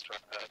once we're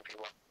at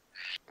OP1.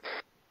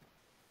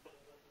 Yeah,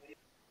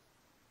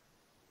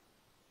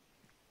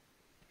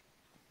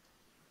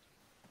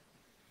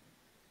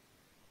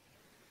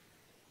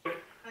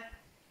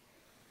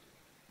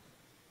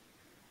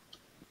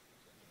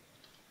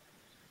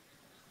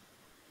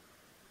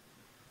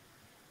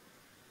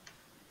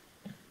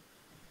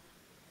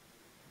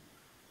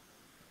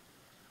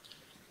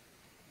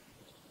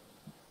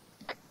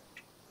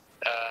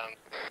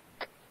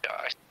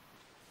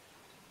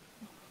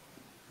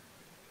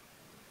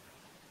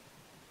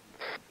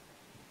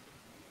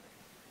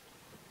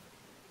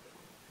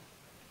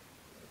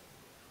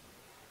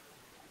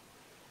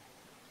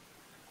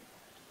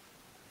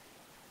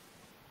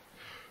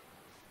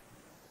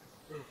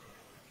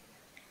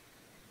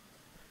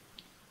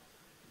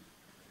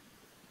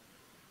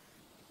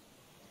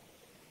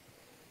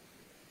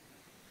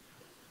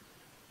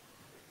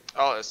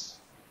 Alice,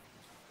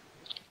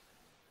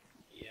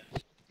 Yeah.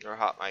 you're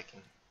hot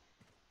micing.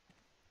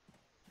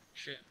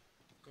 Shit.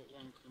 Got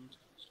one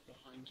contact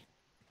behind you.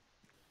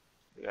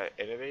 You got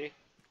enemy?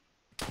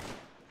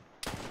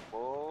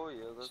 Oh,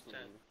 yeah, that's It's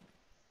dead. me.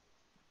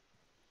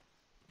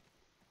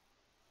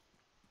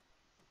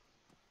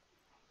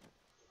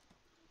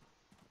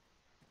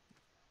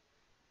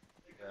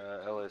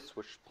 Ellis,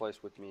 switch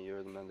place with me,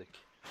 you're the medic.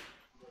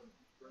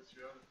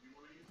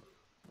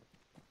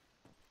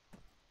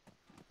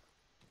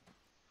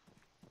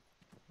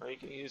 Oh, you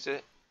can use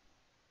it.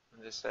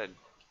 I just said,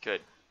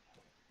 good.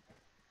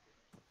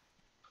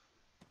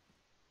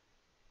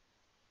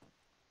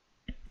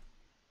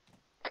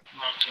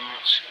 Martin,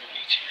 what's your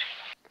ETA?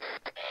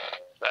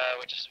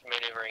 we're just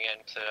maneuvering in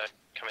to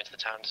come into the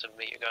town to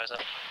meet you guys up.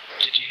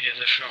 Did you hear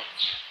the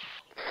shots?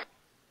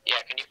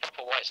 Yeah, can you pop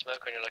a white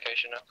smoke on your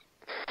location now?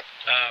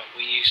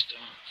 We used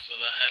them for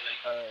the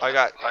heli. I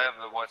got I have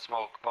the white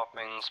smoke,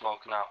 popping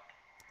smoke now.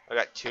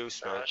 2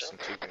 smokes and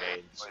 2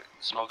 grenades. Wait,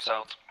 smoke's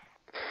out.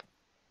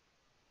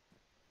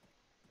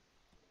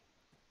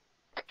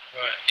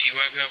 Right, you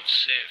won't be able to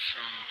see it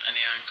from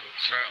any angle.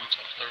 Throw it on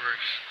top of the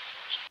roof.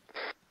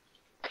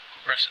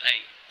 Press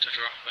 8 to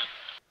drop it.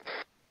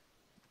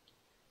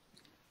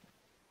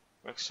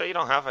 Make sure you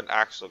don't have an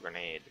actual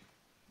grenade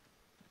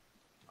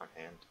on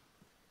hand.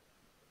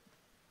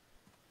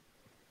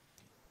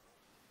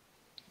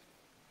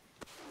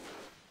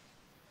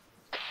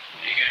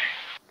 There you go.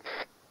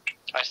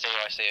 I see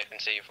you, I can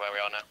see you from where we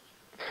are now.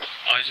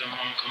 Eyes on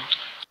one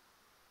contact.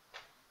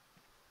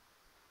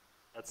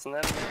 That's an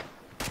enemy.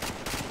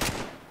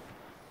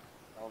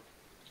 Oh,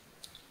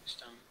 He's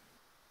down.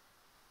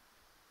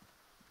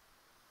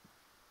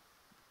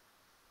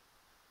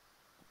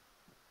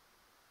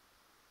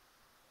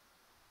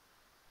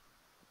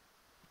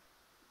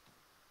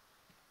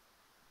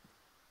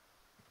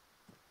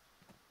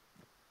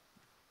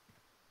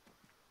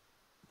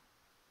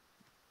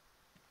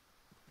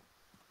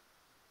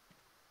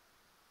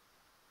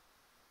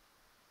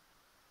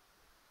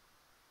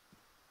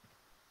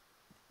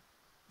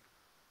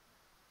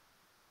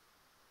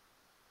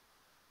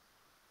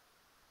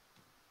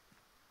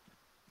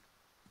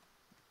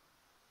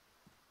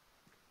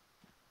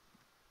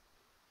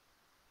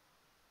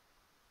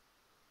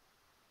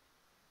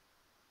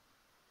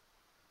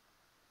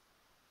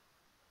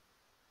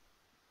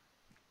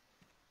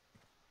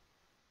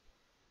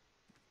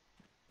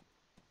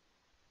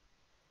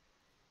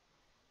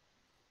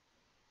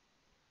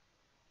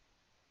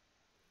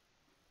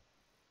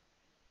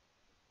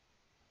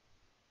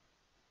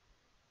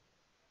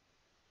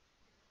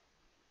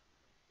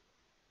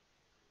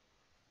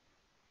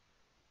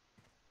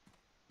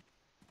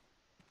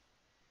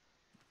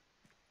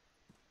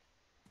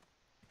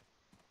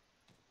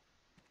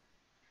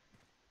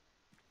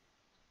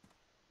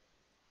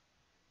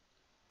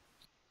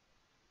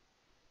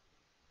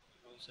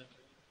 Snipers everywhere.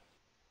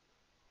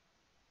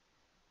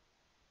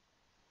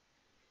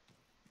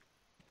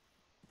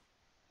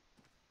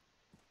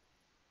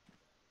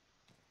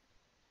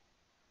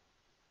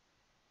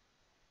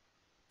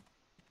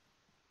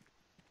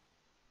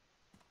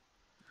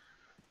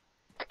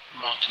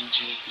 Martin,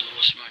 do you need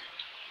more smoke?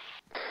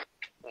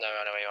 No,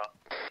 I know where you are.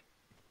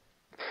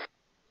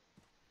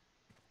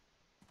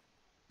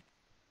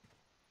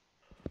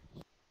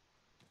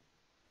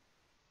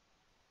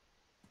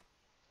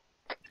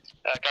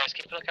 Guys,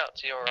 keep a lookout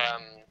to your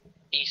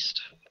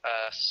east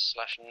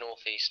slash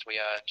northeast. We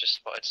just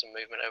spotted some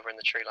movement over in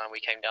the tree line we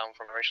came down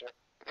from originally.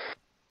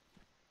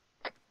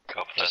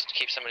 Copy that. Just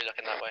keep somebody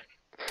looking that way.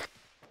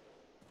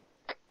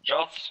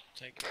 Shots.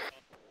 Take it.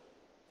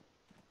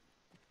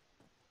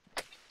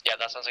 Yeah,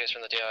 that sounds like it's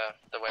from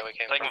the way we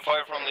came Taking from.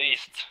 fire from the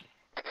east.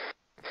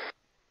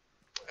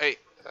 Hey,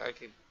 I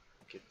can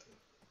get them.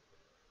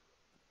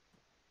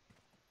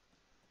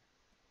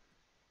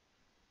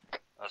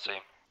 I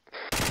see.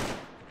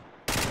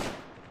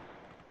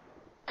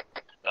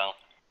 Down.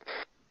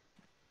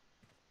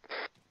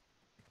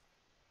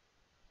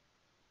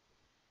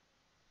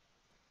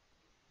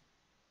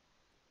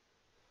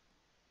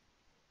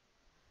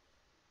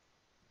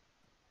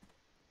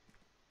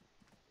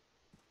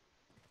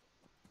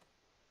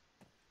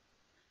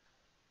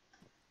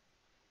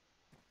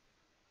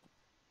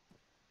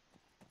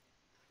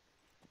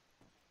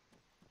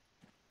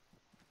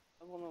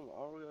 One of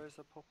our guys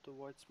that popped the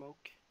white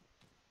smoke.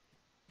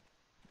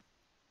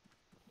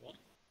 What?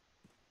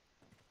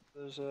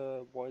 There's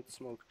a white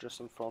smoke just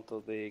in front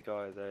of the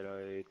guy that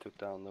I took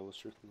down that was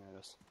shooting at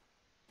us.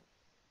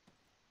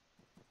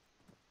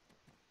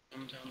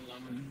 I'm down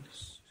lemon.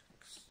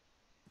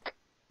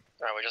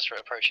 Right, we're just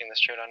approaching this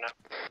tree line now.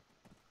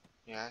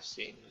 Yeah, I've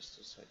seen just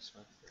a slight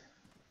smoke there.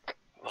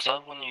 Was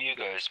that one of you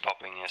guys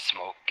popping a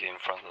smoke in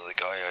front of the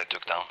guy I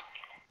took down?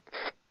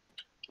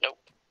 Nope.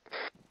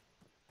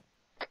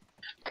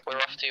 We're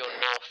off to your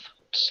north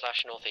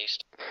slash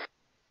northeast.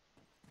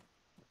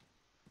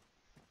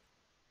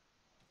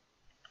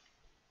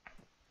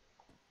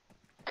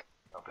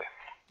 Okay.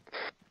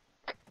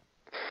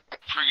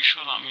 Pretty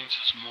sure that means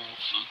there's more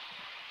of them.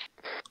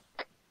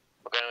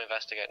 We're going to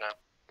investigate now.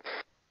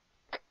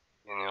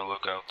 In your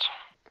lookout.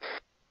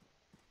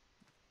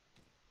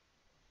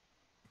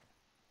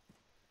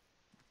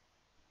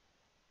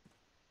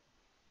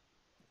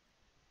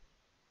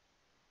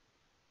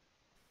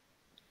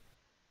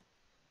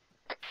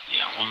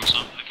 Yeah, one's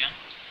up again.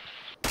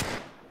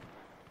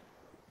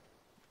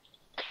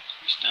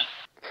 He's dead.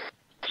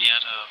 He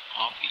had a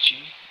RPG.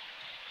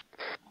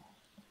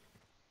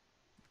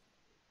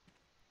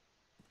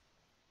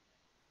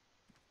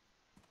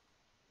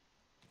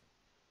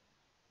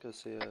 Can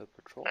see a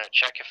patrol.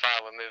 Check your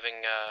fire, we're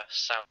moving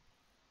south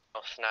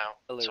now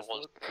Elias,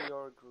 towards... look to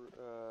your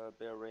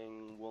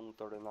bearing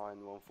 139,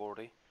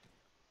 140.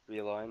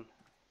 Reline.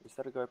 Is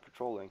that a guy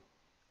patrolling?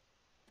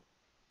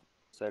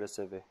 Is that a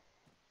civvy?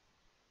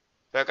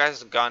 That guy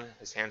has a gun.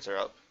 His hands are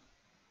up.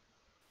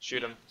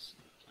 Shoot him. Yes,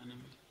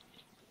 enemy.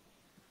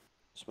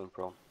 Swim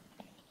prone.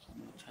 I'm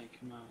gonna take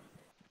him out.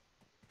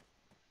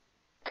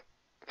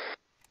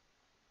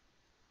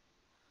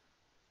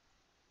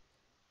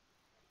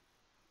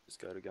 This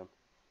guy again.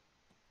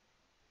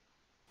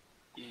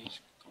 Yeah,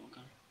 he's got a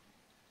gun.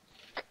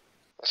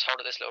 Let's hold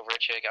at this little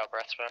ridge here, get our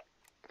breaths back.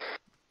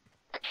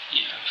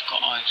 Yeah, we've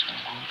got eyes on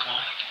one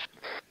guy.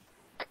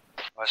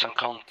 Eyes on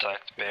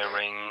contact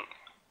bearing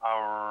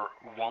our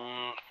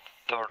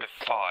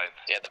 135.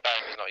 Yeah, the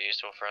barrack is not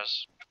useful for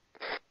us.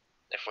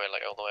 If we're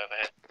like all the way over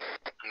here.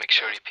 Make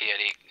sure he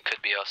PLE could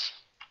be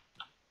us.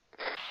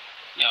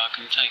 Yeah, I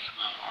can take him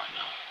out right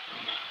now.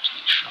 I'm not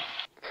take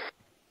shot.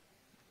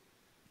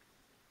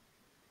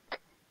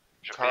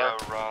 Should Car.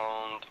 be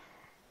around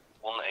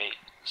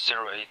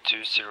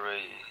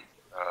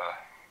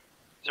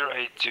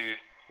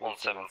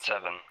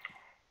 082-177.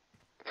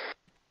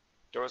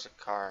 There was a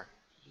car.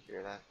 Did you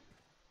hear that?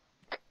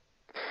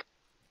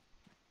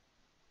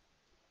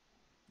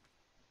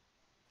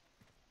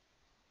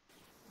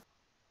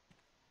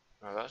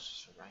 No, that was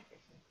just a rank, I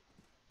think.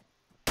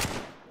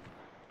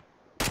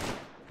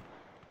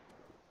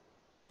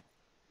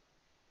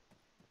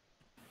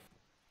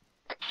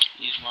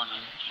 He's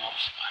running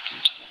off back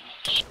into the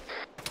woods.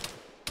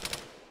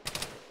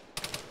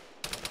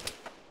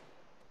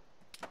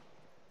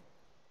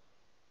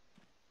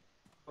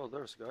 Oh,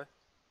 there's a guy.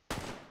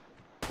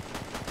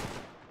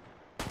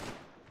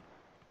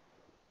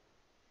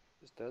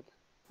 He's dead.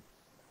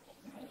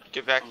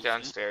 Get back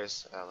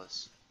downstairs,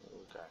 Alice.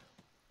 Okay.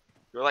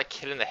 You were like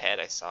hit in the head,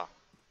 I saw.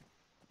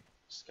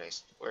 This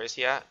guy's... Where is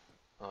he at?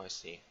 Oh, I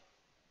see.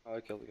 I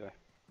killed the guy.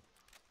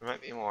 There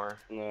might be more.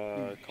 I'm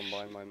gonna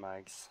combine my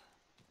mags.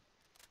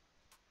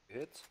 You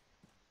hit?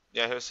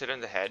 Yeah, he was hit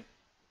in the head.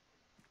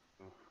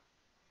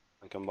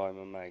 I combine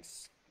my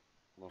mags.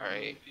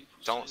 Alright,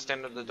 don't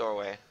stand in the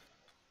doorway.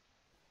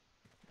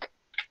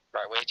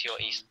 Right, way to your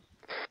east.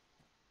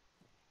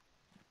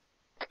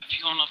 Have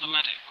you got another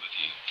medic with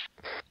you?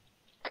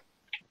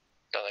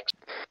 Don't think so.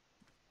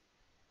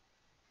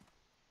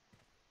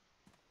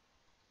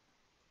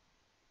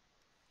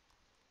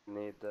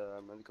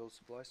 medical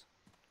supplies?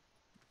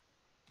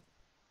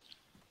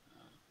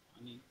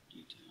 I need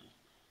you to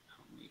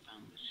help me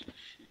bandage this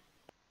shit.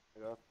 I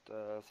got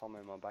some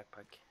in my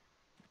backpack.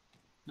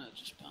 No,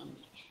 just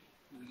bandage.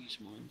 I'll use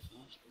mine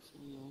first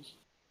before yours.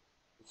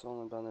 It's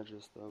only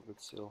bandages though,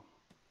 but still.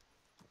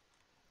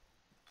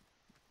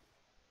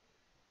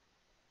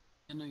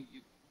 Yeah, no,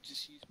 you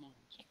just use mine.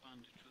 Just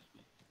bandage with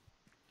me.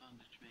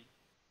 Bandage me.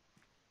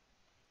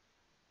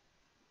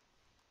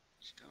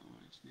 Just go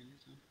on, it's nearly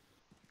done.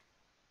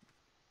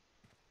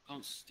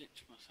 Can't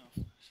stitch myself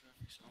though, so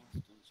every so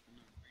often it's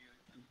gonna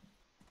reopen.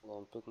 Hold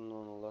on, putting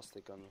an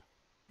elastic on you.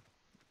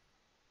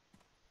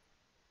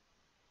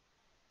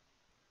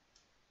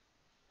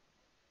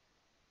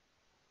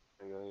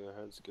 There you go, your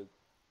head's good.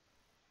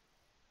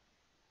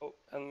 Oh,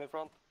 enemy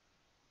front.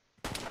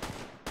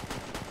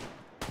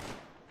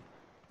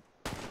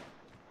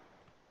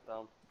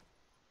 Down.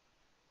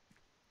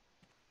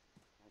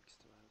 Next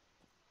to it.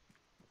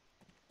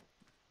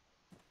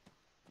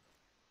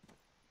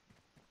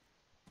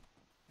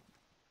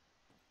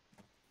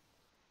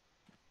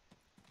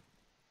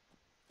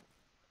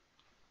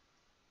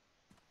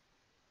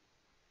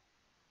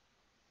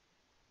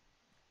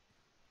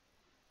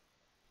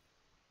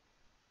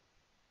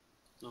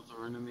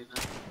 Another enemy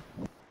there.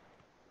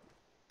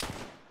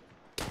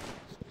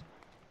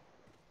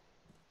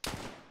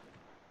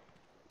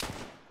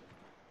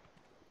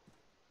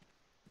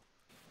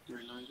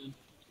 Reloading.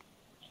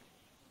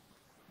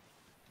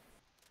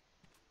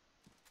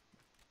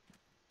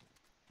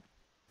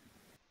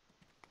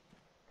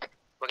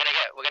 We're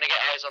gonna get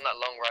eyes on that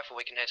long rifle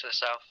we can hear to the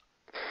south.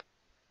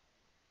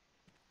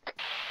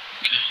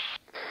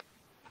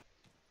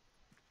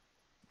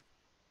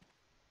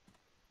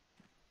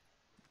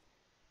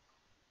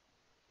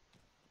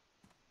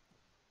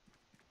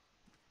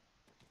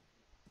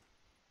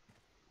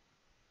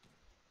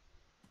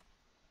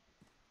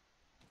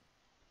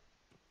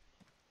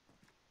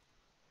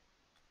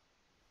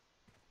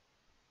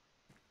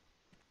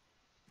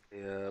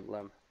 Yeah,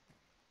 Lem.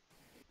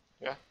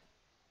 Yeah.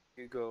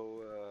 You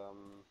go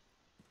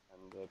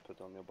and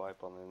put on your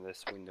bipod in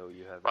this window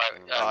you have. Right,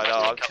 it in. No,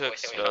 I'm too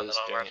exposed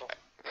doing it.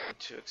 I'm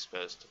too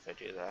exposed if I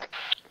do that.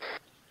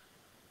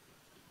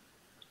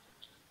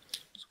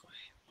 Just got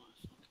hit by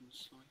a fucking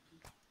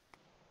sniper.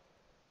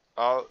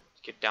 Oh,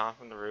 get down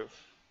from the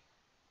roof.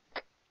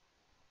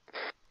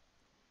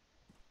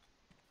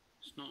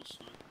 It's not a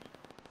sniper.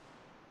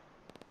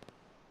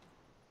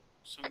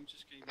 Someone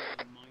just gave me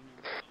a minor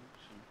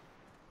repulsion.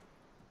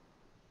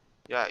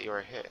 Yeah, you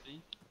were hit.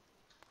 See?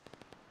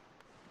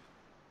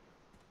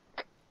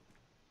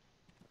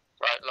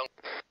 Right, long.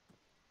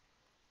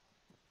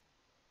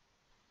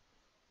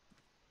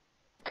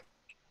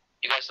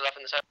 You guys still up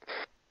in the south?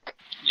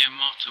 Yeah,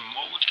 Martin,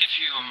 what would give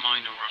you a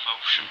minor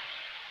revulsion?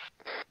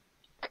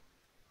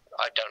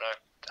 I don't know.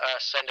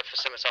 Send it for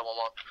scimitar 1-1.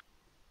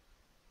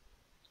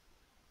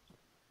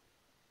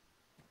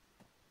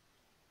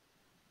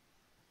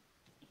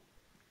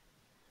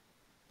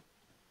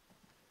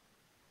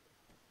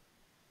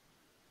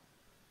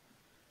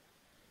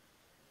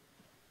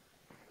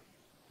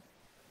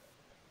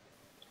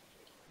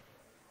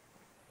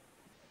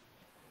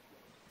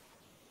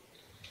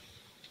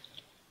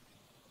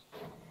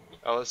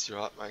 Ellis, you're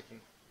hot micing.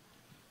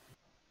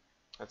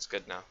 That's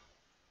good now.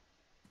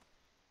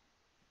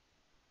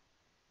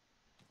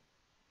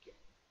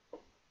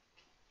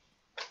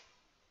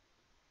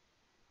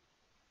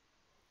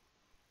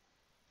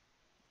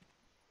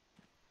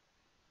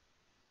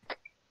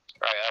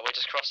 Right, we're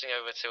just crossing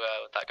over to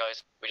that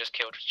guy's. We just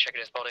killed,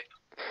 checking his body.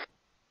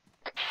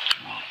 Tell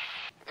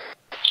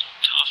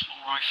us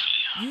what rifle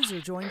you have.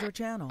 User joined your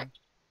channel.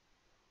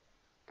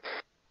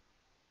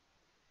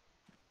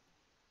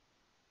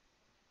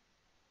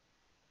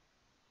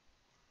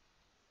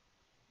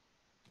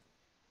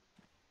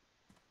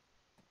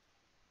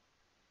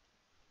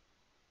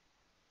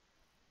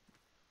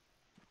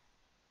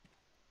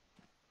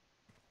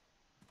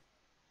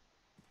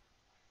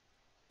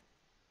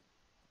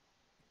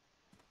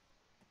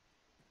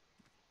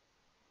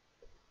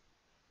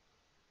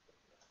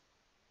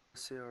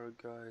 See our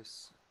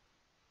guys.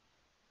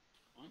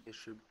 What? It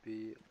should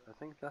be. I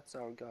think that's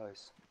our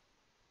guys.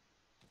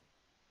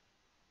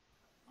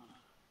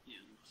 Yeah,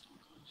 that's not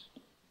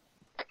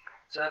guys.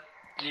 Is that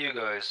you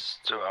guys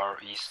to our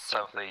east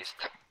southeast?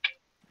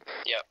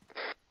 Yep.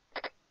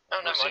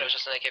 Oh, never mind, it was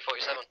just an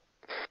AK-47.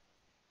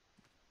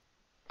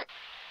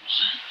 Was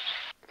it?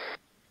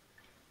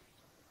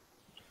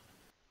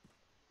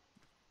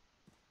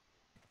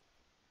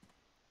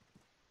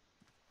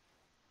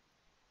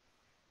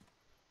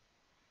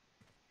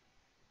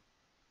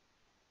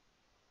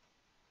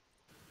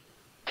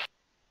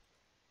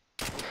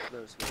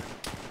 There's one.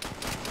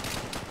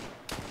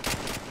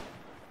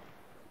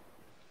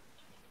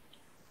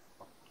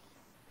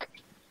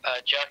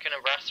 Jerkin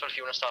and Brastol, if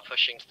you want to start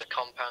pushing to the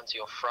compound to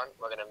your front,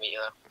 we're going to meet you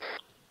there.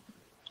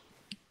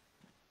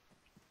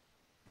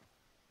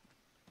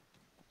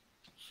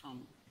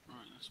 From.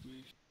 Right, let's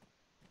move.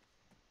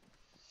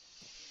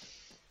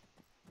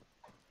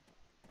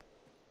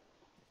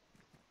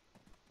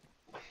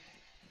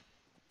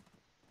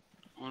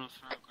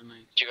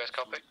 grenade. Do you guys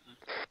copy?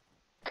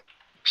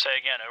 Say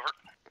again, over.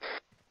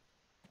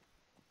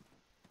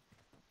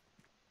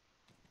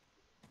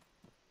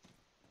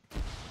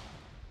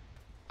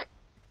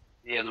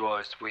 Be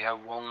advised, we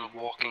have one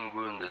walking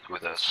wounded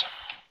with us.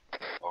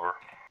 Over.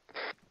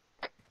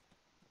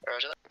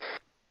 Roger that.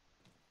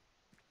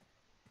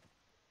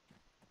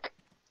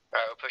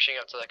 Alright, we're pushing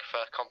up to the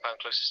first compound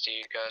closest to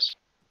you guys.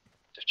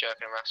 Just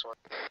jerking and wrestling.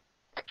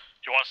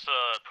 Do you want us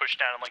to push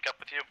down and link up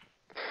with you?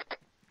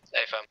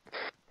 AFM.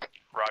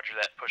 Roger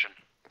that, pushing.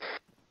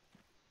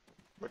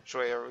 Which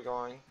way are we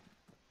going?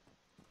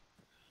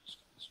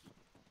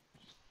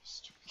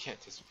 We can't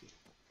disappear.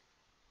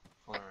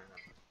 Alright,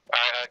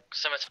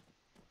 Scimitar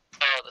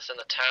that's in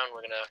the town,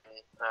 we're gonna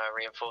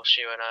reinforce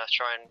you and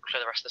try and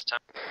clear the rest of this town.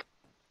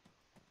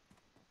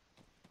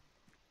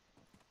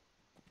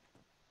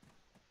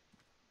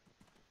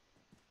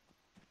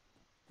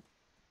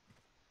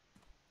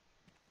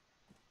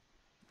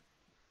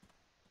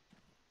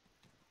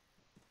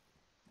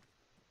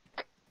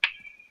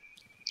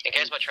 In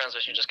case my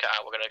transmission just cut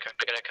out, we're gonna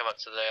come up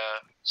to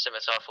the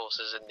Scimitar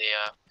forces in the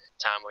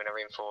town. We're gonna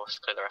reinforce,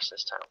 clear the rest of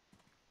this town.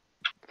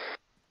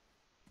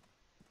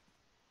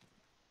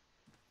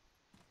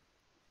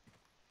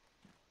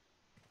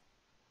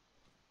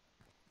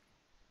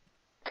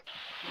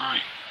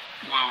 Right,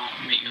 well,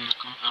 meet you in the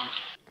compound.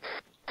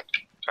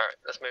 Alright,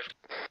 let's move.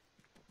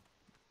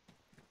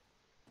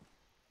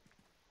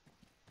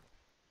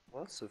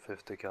 Well, that's a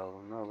 50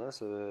 cal. No,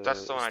 that's a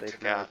That's the one I took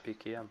stationary out.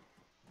 PKM.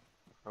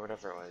 Or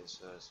whatever it was.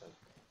 So.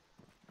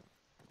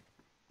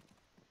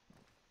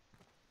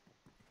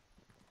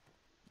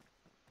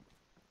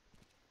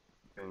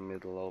 In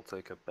middle, I'll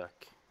take it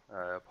back.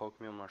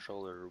 Poke me on my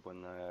shoulder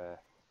when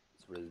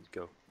it's ready to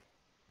go.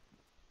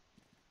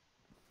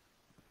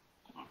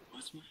 Oh,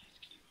 where's my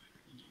head key?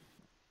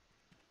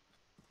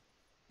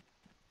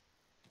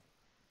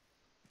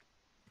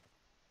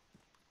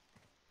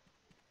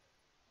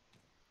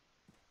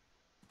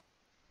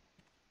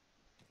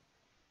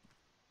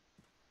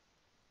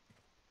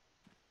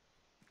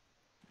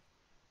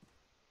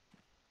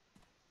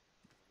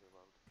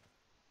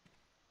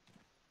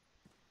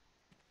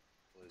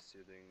 Is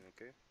you doing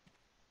okay?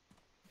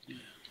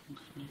 Yeah, I'm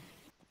good now.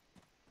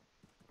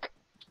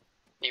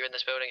 You in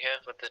this building here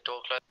with the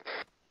door closed?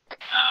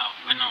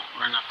 We're not,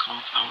 we're in a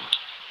compound.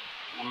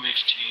 We'll move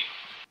to you.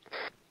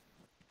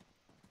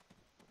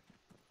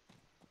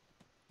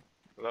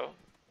 Hello?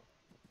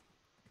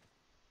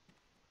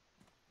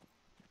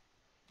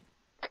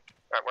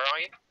 Right, where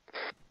are you?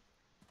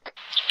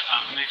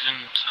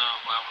 Moving to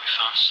where we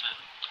first said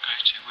to go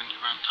to when you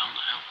ran down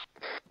the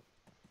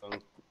hill.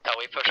 Oh,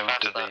 we pushed Going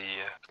past to that.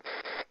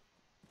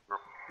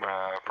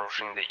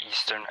 approaching the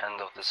eastern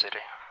end of the city.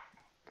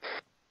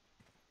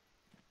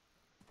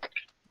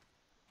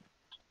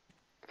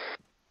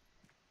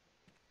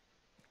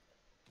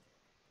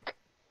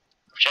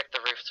 Check the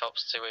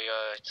rooftops to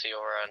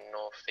your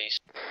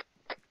northeast.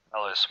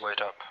 Alice,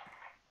 wait up.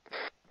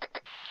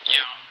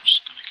 Yeah, I'm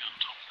just gonna get on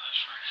top of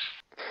this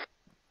roof.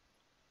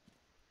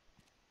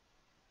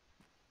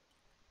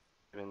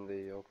 Get in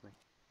the opening.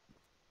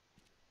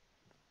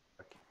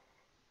 Okay.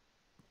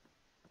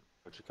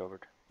 Got you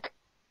covered.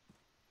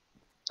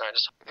 Alright,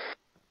 just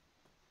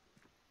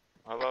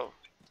Hello?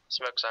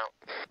 smoke's out.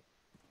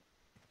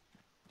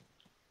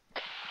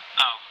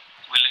 Oh,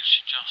 we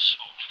literally just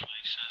swapped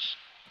places.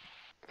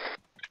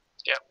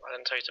 Yep, I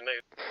didn't tell you to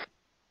move.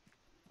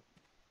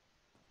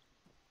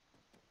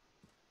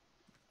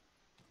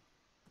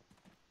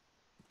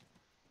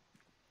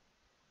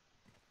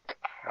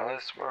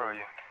 Alice, where are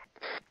you?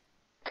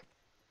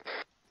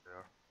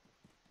 There.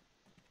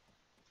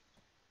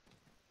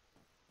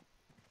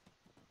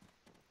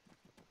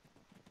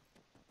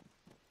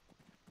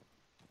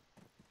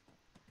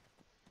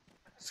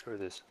 Screw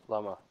this.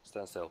 Llama,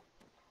 stand still.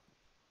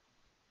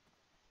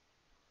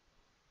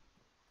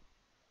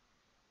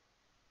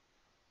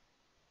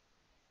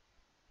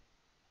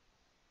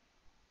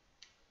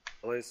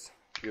 Alice,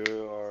 you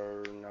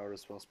are now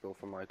responsible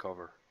for my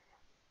cover.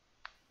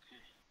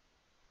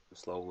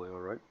 Slowly,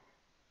 alright?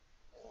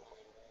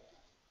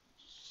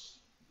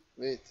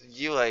 The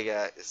view I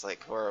got is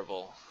like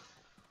horrible.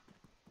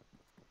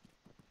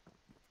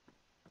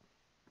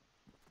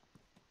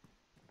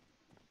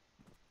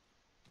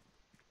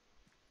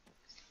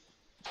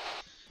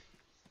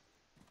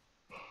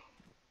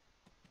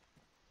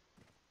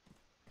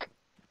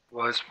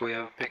 Boys, we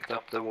have picked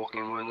up the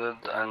walking wounded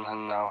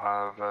and now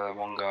have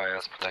one guy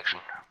as protection.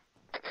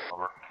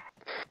 Over.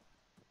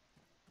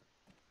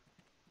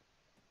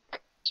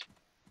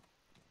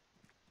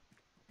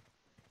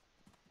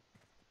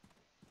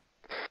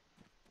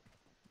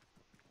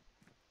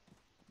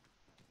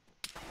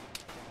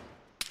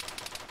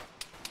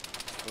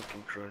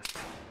 Fucking Christ.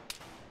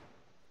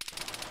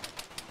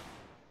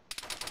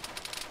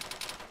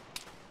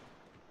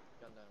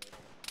 Gun down,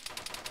 reloading.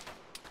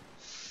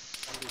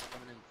 Somebody's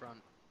coming in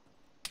front.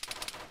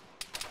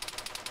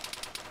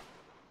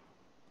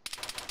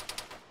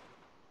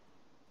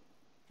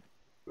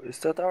 Is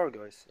that our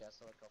guys? Yeah,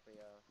 solid copy.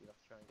 You'll have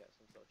to try and get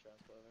some sort of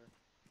transport over.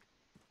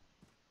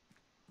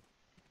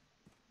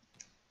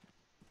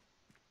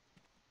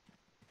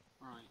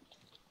 Right.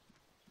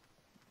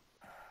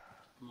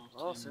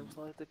 Well, seems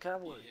like the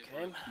cavalry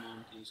came.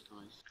 Command these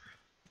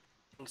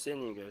guys.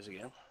 Seeing you guys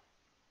again.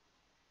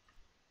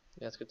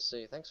 Yeah, it's good to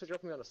see you. Thanks for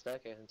dropping me on a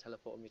staircase and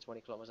teleporting me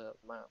 20 kilometers out of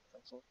the map.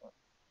 Thanks a lot.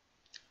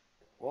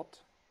 What?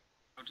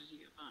 How did you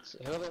get back? So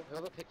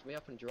whoever picked me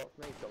up and dropped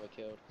me got me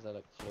killed because I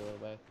like flew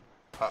away.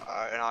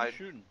 And I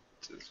Shooting.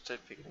 started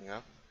picking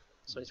up.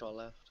 Somebody to our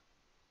left.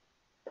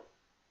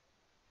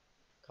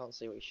 Can't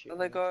see what he's shooting.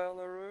 Another guy on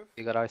the roof?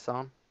 You got eyes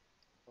on?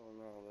 Oh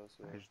no, that's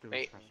I it. just do a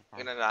Hey, special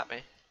you're part. gonna at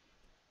me.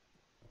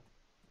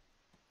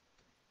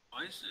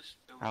 Why is this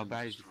building How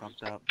bad is you destroyed?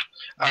 fucked up?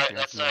 Alright, Yeah,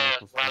 let's no,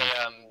 it's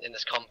rally in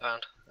this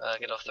compound.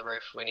 Get off the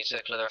roof. We need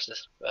to clear the rest of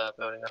this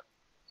building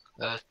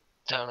now.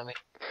 Town, I mean.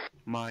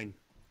 Mine.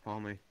 Follow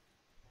me.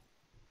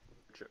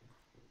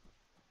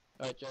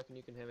 Alright, Jokin,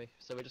 you can hear me.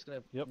 So we're just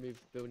gonna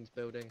move building to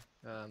building,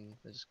 and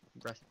just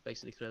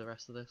basically clear the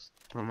rest of this.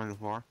 Put them on the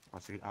floor. I'll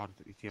see out.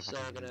 See if So I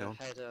we're can gonna zone.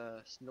 head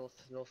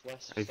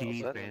northwest. If he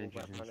needs south, and we'll bandages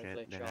wrap and around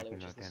shit, then I Charlie, can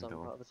which is the attend southern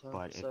to part him. of the town.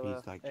 But if So,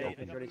 he's like hey,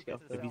 open, ready to go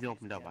if he's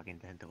opened up, I can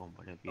attend to him.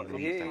 But if he's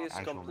He is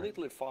I show him.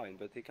 completely fine,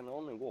 but he can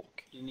only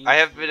walk. I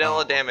have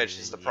vanilla Oh, damage.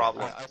 okay, Is the yeah.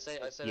 problem? I say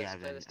Yeah, let's clear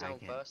then this I town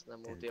can first, and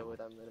then we'll attend deal to with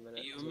them in a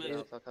minute. You So we'll made- get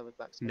off our covered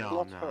backs. No,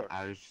 not no. hurt.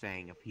 I was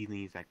saying if he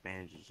needs like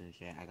bandages and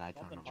shit, I gotta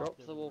turn him. Drop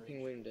the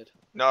walking wounded.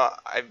 No,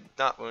 I'm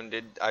not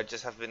wounded. I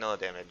just have vanilla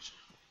damage.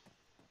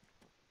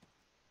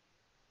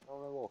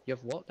 Only walk. You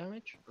have what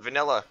damage?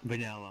 Vanilla.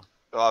 Vanilla.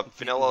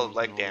 Vanilla Just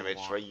leg normal damage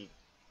walk.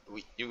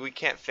 where we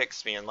can't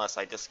fix me unless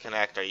I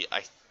disconnect. Or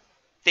I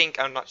think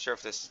I'm not sure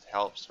if this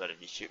helps, but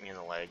if you shoot me in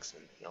the legs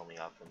and heal me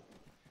up,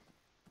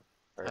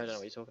 I don't know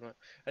what you're talking about.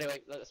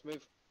 Anyway, let's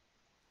move.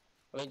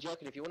 I mean,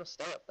 Jokin, if you want to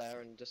stay up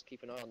there and just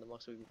keep an eye on them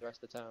whilst we move the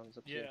rest of the town, it's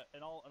up to you. Yeah,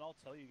 and I'll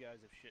tell you guys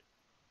if shit.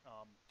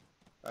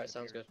 Alright,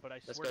 sounds good. But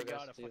I Let's swear go, to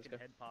God, guys. a Let's fucking go.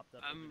 head popped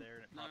up over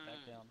there and it no, popped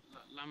back down.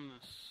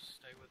 Lamnus,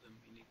 stay with them.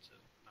 He needs a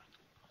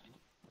battle behind.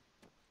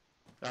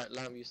 Alright,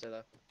 Lamb, you stay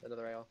there.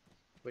 Another AR.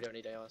 We don't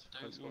need ARs for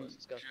Don't close want quarters.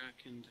 Let's go.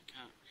 Jerk in the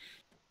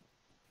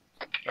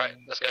catch. Right,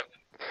 let's go.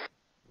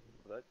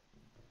 Right?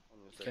 On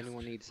your If six.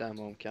 anyone needs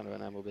ammo, I'm kind of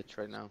an ammo bitch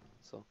right now,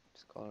 so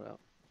just call it out.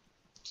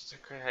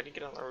 Okay, how do you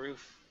get on the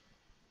roof?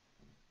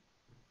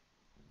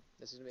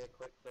 This is gonna be a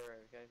quick clearing,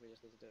 okay? We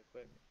just need to do it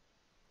quick.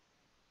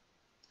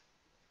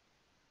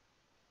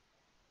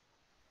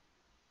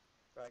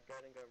 Right, go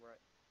ahead and go right.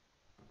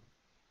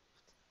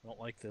 I don't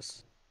like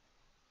this.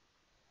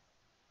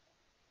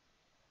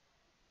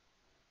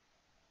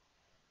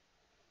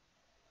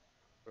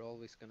 We're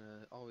always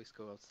gonna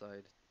go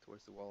outside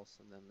towards the walls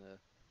and then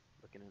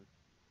looking in.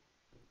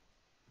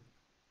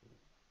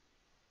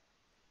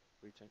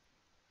 Reaching.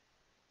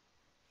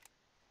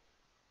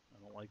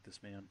 I don't like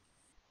this, man.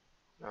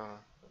 No.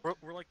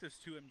 We're like those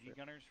two MG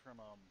gunners from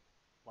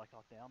Black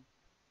Hawk Down.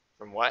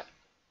 From what?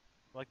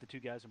 We're like the two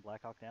guys from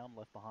Black Hawk Down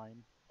left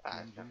behind.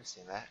 I've never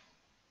seen that.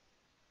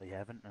 They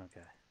haven't?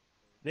 Okay.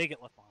 They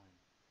get left behind.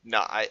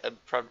 No, I'm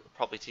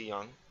probably too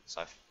young,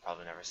 so I've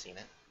probably never seen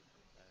it.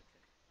 Okay.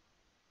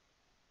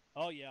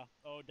 Oh yeah.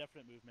 Oh,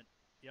 definite movement.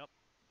 Yep.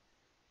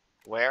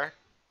 Where?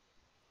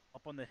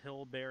 Up on the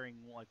hill bearing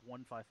like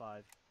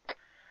 155.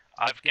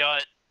 I've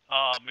got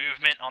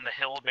movement on the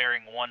hill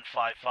bearing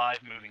 155,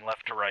 moving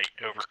left to right.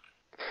 Over.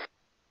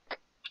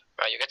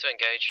 Right, you get to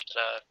engage.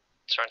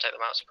 Try and take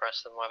them out,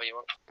 suppress them, whatever you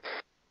want.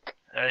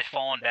 They've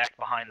fallen back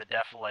behind the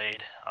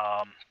defilade,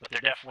 but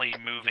they're definitely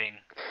moving.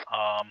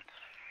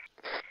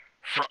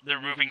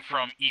 They're moving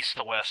from east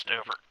to west.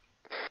 Over.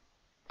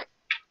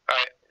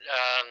 Alright,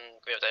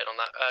 give me an update on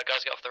that.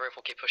 Guys, get off the roof,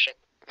 we'll keep pushing.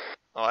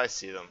 Oh, I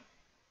see them.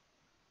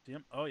 See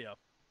him? Oh yeah.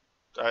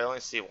 I only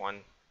see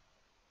one.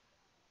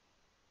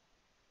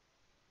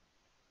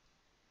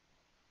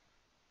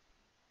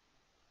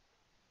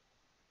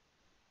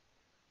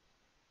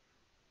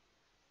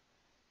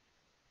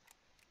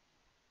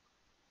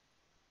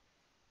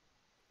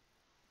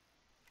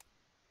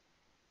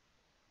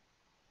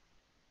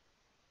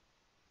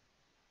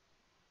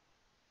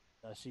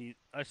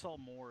 I saw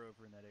more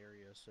over in that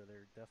area, so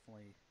they're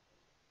definitely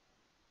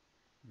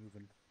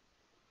moving.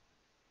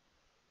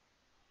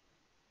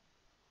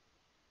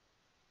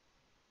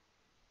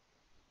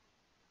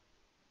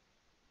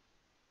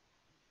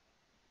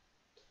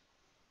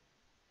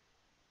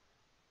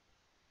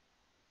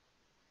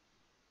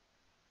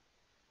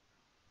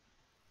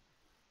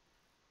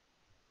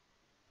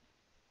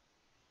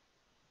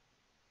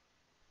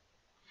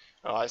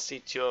 Oh, I see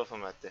two of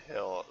them at the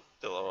hill,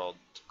 the little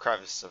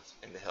crevice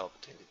in the hill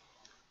between the.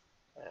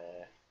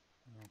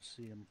 I don't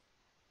see him.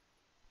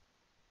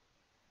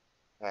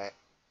 Right.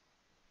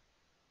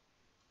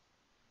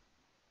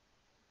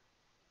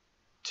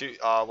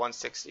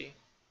 160.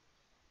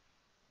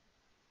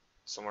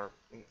 Somewhere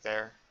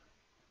there.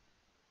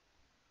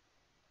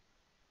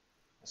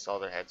 I saw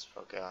their heads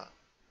poke out.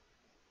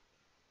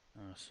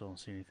 I still don't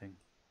see anything.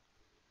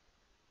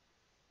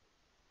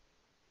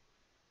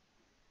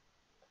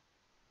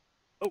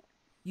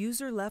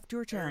 User left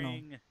your channel.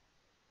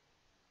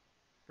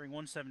 Bearing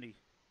 170.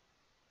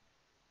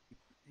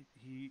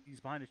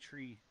 He's behind a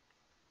tree.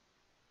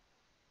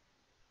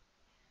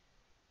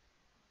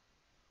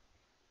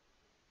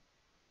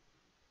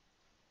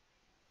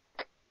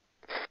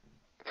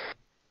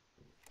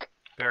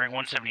 Bearing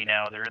 170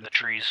 now. They're in the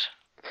trees.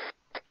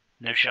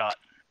 No shot.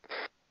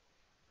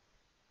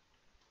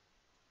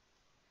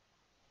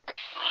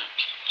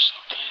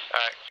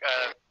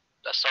 Alright,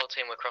 assault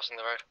team, we're crossing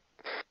the road.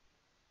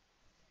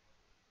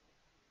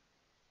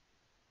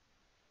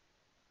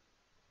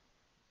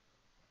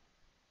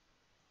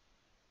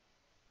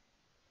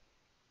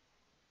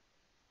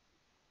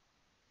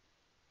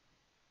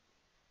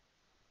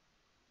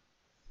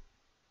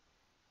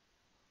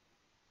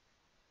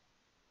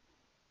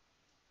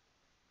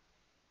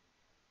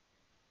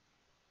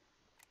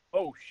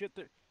 Oh shit!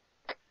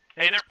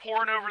 Hey, they're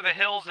pouring over the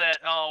hills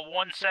at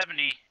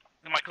 170.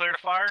 Am I clear to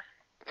fire?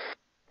 Go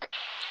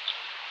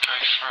for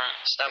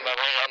it. Stand by,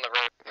 we're on the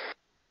road.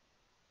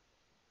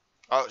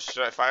 Oh,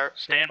 should I fire?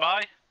 Stand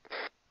by.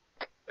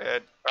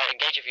 Good. Right,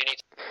 engage if you need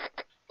to.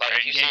 Like, Right,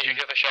 if you see, if engaging.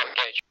 you have a shot,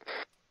 engage.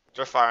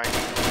 They're firing.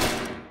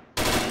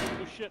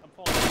 Oh shit! I'm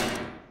falling.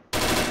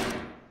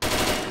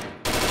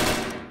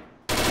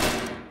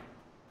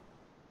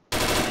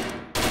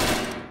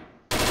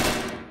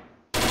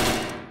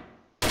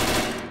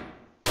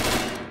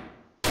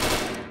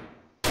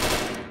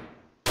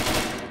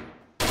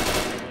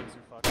 My legs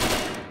are fucked.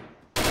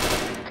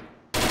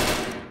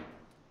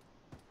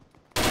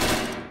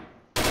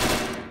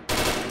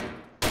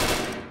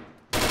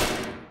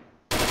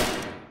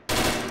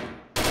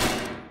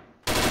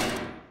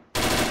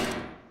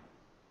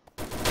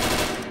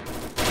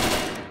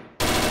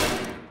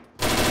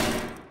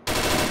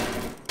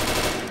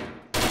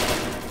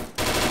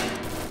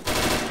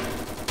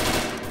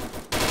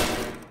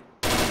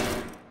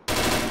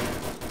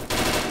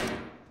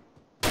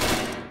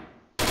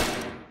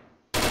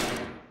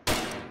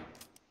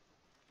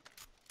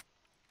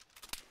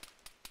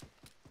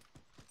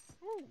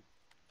 Woo!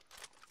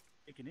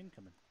 Taking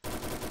incoming.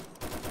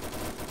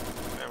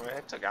 Remember, I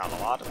took out a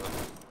lot of them.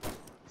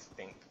 I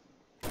think.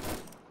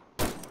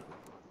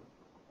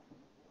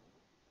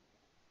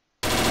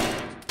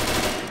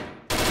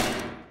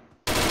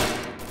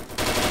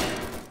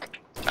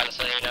 Alice,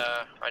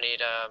 I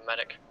need a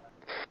medic.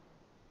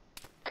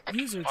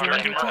 User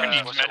Alright, joined your Arma needs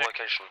channel. What's the medic.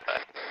 location?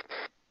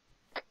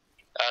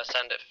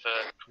 Send it for...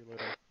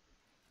 Reloading.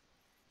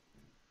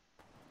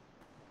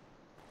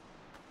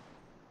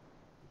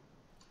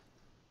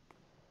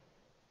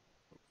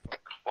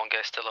 One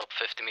guy still up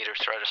 50 meters,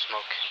 try to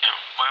smoke. Yeah,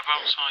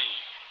 whereabouts are you?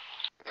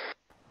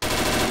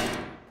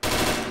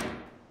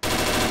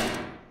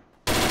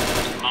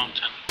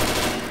 Mountain.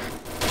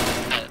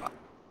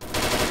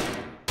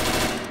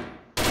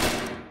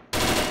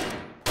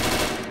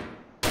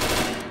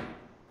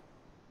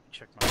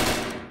 Check my.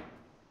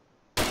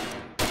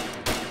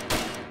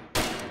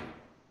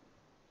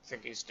 I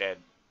think he's dead.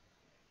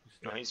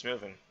 No, he's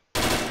moving.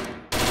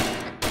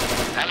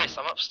 Alice,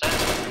 I'm upstairs.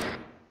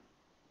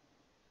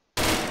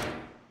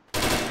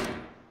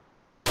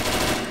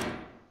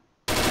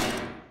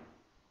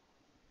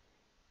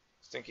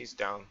 I think he's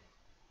down.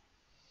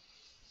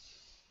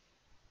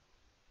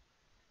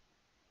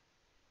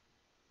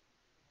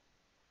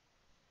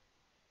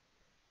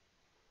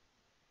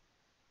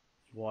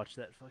 Watch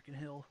that fucking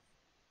hill.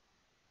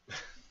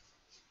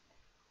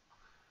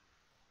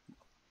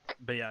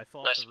 But yeah, I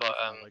fall Nice off the roof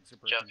spot, and my legs are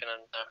broken. Jerkin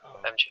and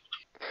MG.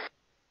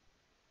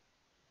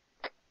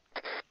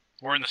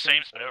 We're in the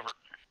same spot. Over.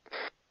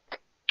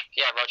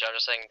 Yeah, roger, I'm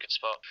just saying good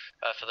spot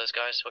for those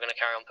guys. We're going to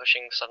carry on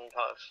pushing southern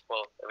part of,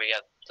 well, we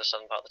get the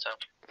southern part of the town.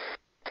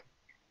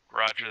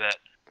 Roger that.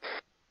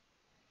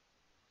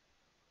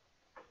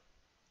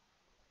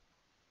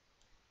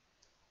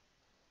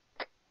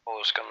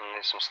 Polo's gonna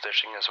need some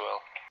stitching as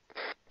well.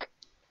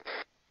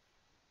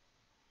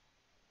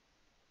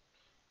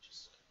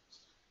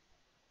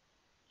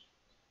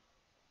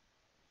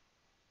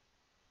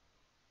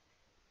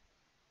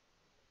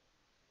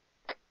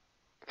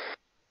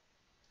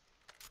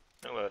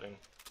 No loading.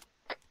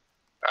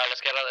 Alright,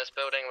 let's get out of this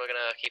building. We're going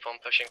to keep on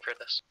pushing through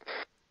this.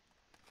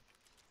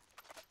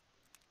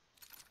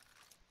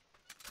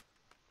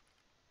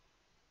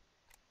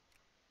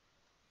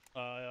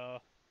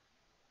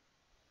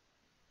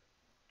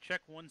 Check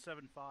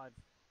 175.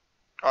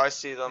 Oh, I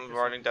see them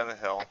running down the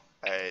hill.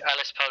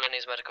 Alice, Poland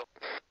needs medical.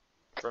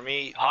 For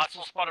me,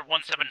 Hostile spotted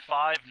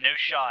 175. No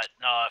shot.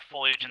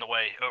 Foliage in the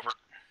way. Over.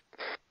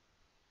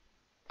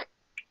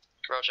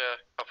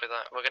 Roger, copy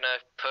that. We're going to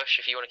push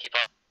if you want to keep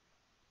up.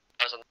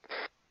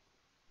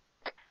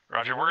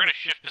 Roger. We're gonna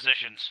shift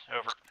positions.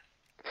 Over.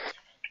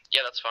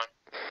 Yeah, that's fine.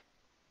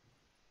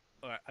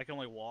 Alright, I can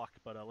only walk,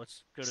 but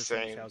let's go to some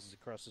Same. of these houses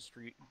across the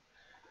street.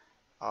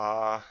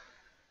 Like,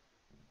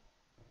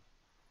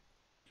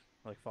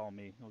 follow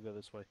me. We'll go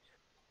this way.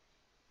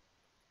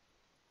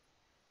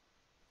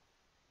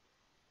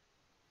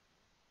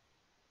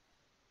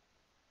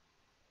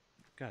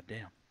 God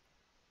damn.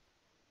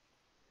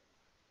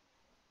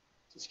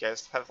 these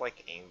guys have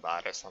like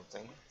aimbot or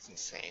something. It's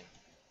insane.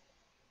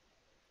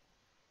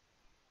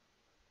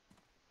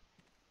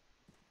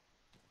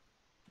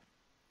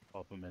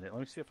 Hold up a minute. Let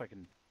me see if I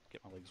can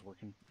get my legs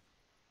working.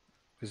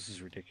 This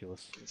is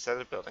ridiculous. Set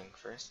the building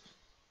first.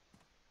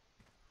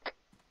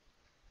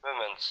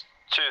 Movements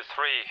 2,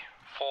 3,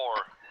 4.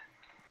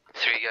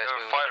 Three guys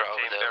moving across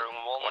over the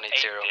 180.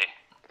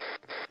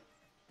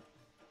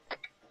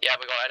 Yeah,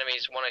 we got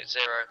enemies 180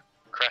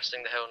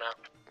 cresting the hill now.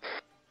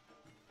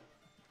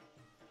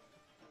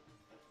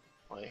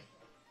 Wait.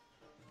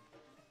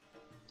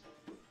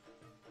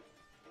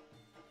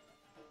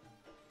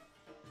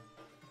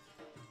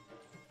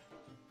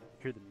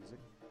 Hear the music?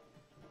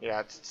 Yeah,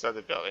 it's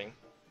other building.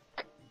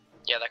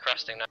 Yeah, they're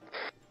cresting now.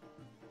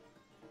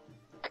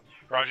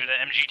 Roger, the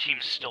MG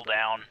team's still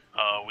down.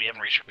 We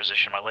haven't reached our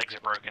position. My legs are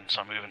broken,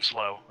 so I'm moving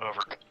slow.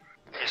 Over.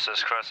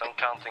 Jesus Christ, I'm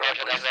counting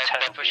Roger, at least 10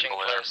 they're pushing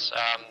people close.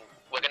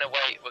 We're gonna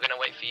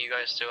wait for you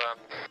guys to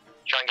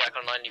try and get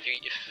back online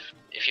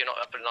if you're not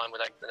up in line with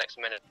like, the next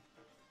minute.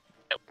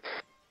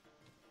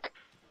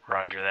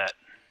 Roger that.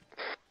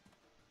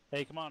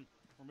 Hey, come on.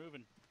 We're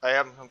moving.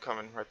 I'm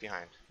coming right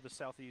behind. To the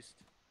southeast.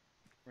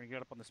 We're gonna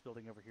get up on this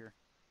building over here.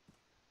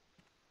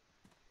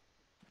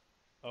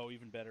 Oh,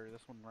 even better.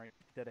 This one right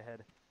dead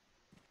ahead.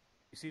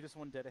 You see this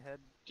one dead ahead?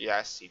 Yeah,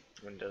 I see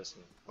windows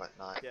and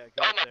whatnot. Yeah,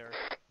 go up there.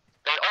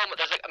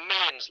 There's like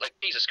millions, like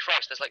Jesus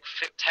Christ, there's like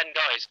 10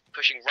 guys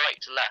pushing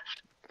right to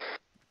left.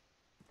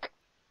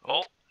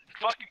 Oh,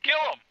 fucking kill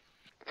them!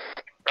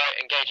 Right,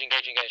 engage.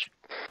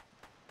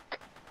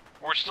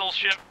 We're still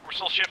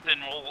shifting.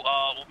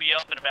 We'll be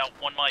up in about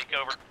 1 mic.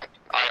 Over.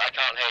 I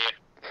can't hear you.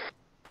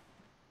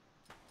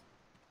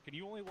 Can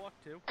you only walk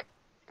 2?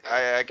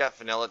 I got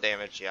vanilla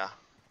damage, yeah.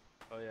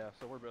 Oh yeah,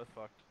 so we're both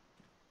fucked.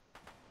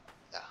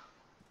 Yeah.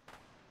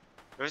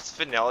 If it's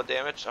vanilla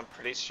damage, I'm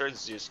pretty sure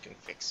Zeus can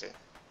fix it.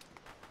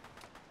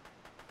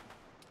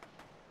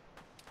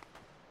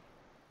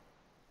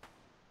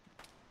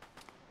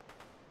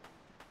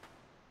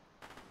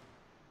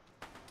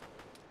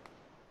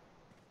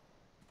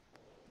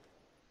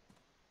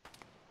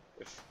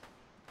 If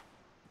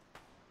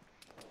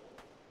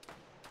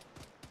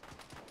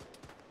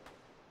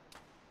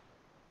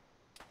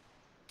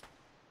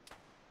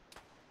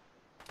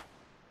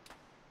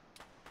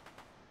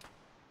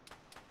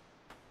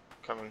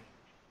coming.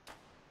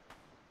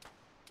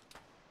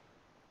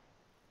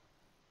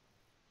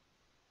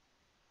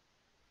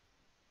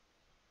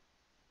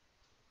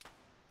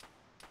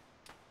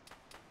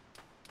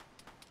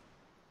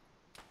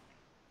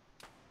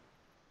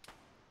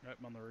 Right,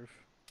 I'm on the roof.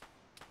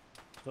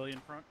 Civilian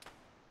front.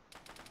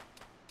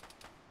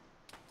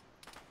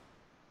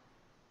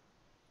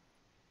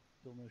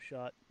 Still no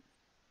shot.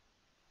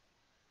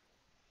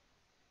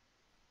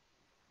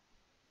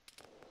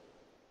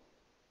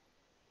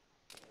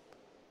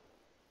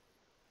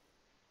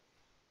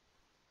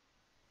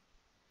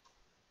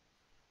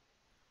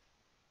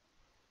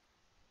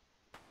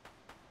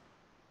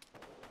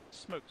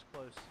 Smoke's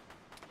close.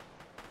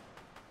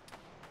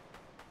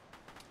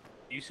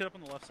 You sit up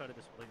on the left side of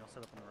this building, I'll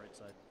set up on the right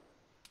side.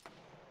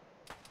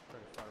 Try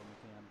to fire when we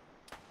can.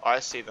 Oh, I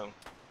see them.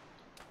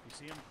 You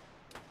see him?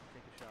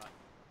 Take a shot.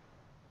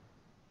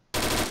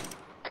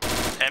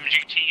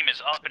 MG team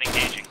is up and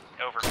engaging.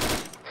 Over.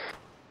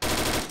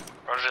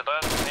 Roger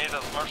that, we need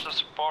as much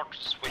support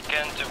as we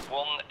can to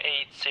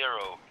 180.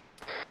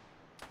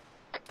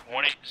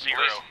 180. At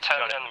least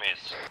 10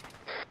 enemies.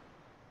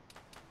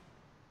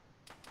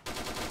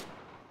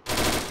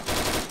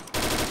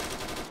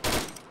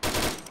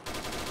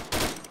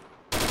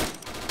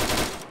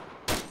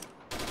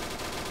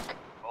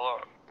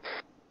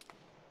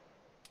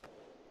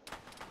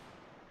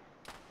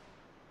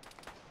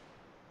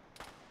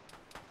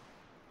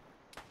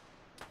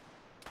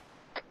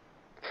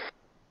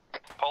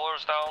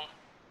 Polar's down.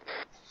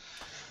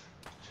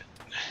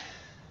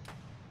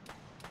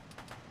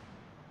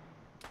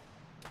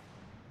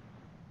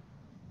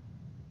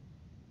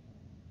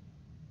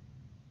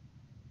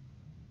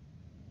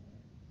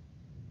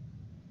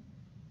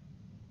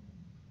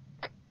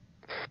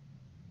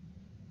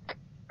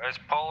 Guys,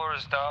 Polar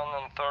is down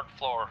on 3rd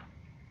floor.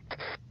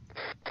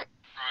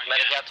 Right,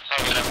 Medic yeah. out to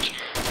power left.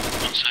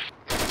 1 sec.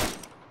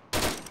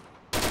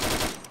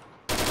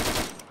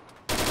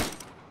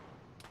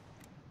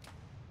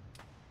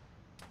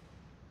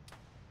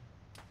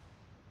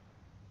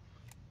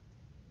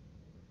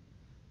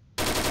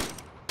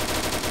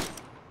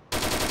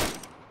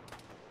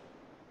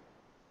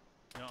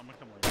 No, I'm gonna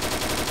come later.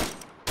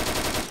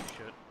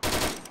 Shit.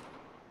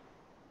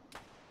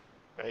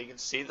 Yeah, you can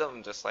see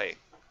them just like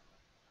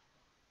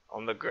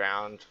on the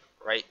ground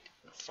right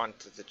in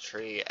front of the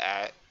tree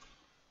at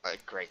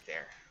like right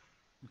there.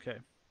 Okay.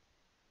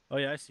 Oh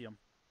yeah, I see him.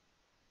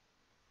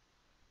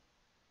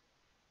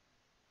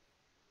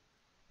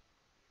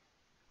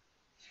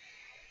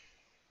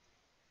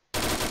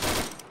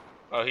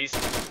 Oh, he's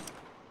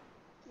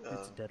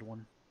It's a dead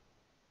one.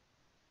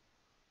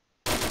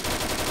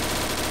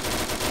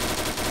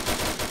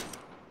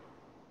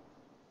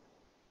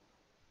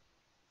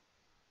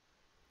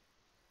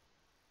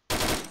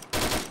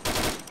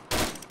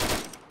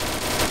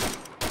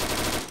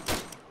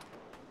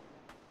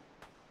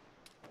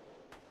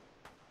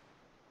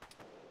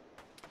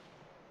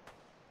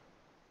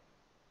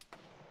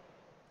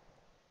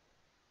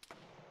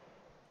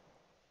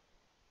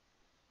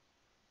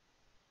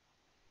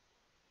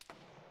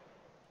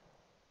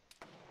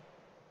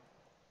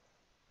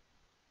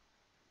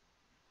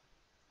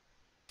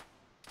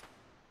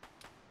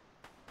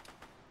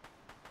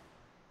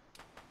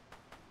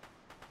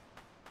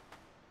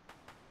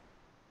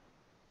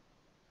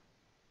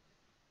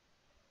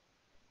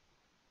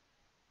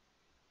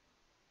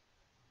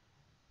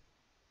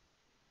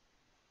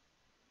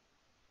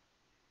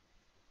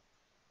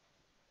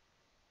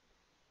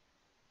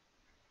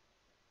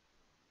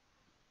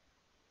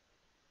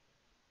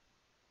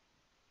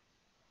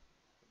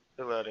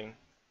 Reloading.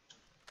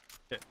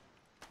 Hit.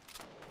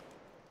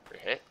 You're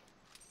hit.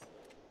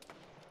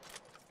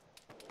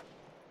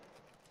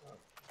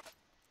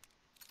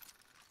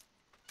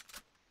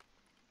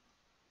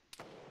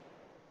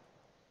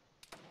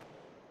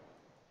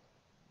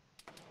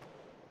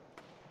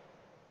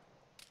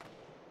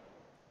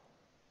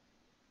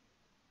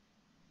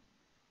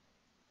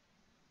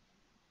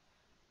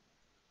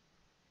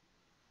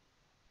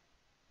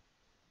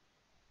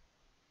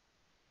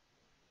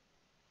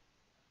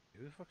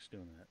 Who the fuck's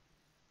doing that?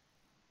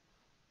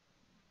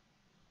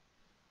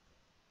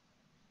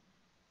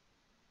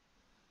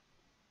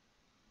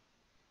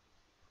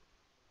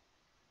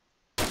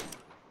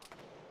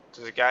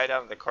 There's a guy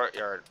down in the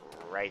courtyard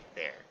right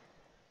there.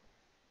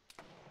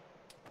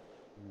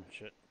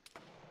 Shit.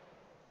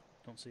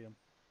 Don't see him.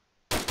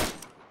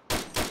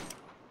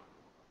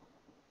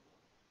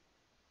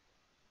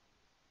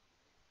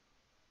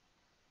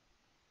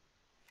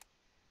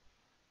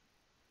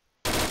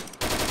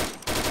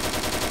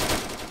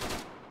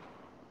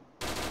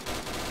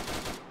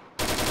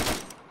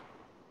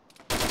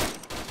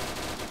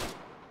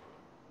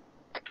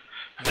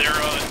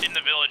 They're in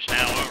the village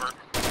now, over.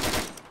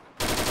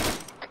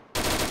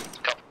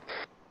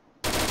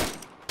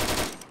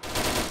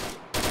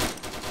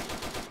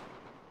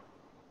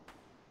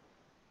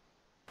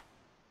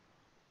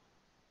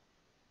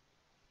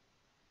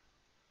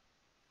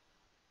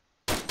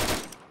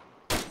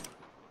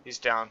 He's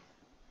down.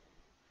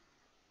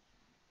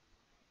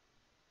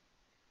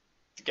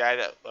 The guy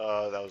that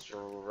was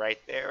right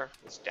there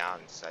was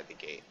down inside the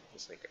gate.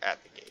 He's like at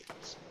the gate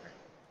somewhere.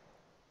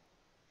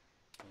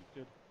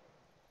 Good.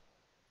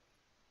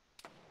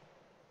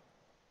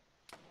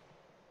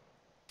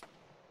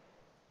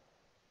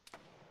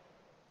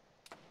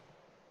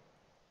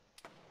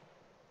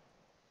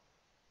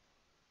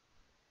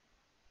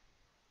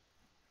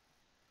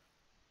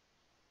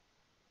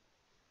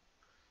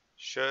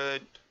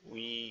 Should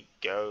we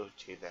go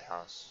to the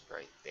house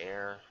right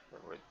there, or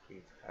would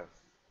we have?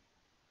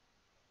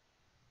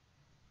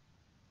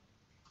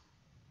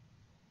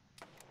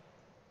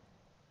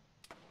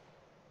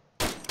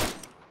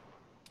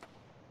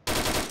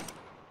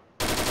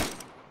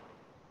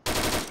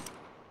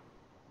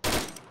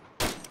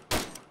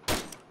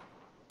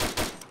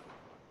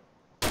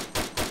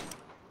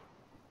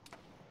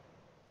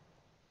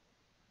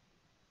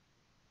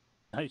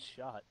 Nice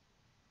shot.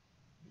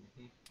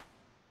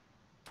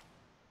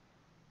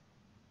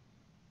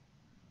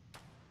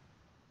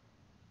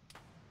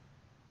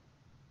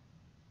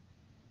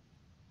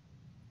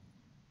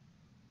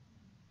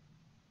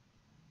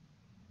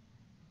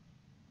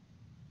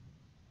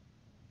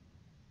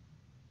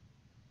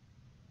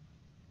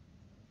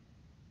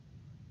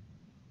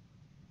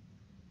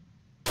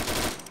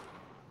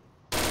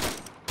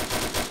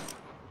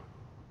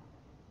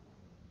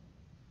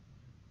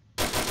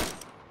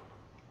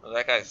 Well,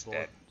 that guy's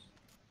dead.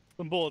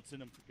 Some bullets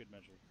in him for good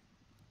measure.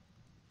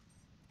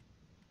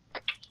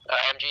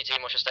 MG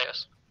team, what's your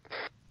status?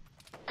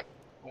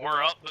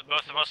 We're up, but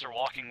both of us are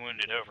walking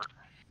wounded, over.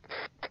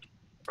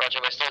 Roger,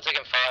 we're still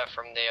taking fire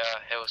from the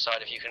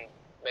hillside, if you can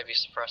maybe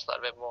suppress that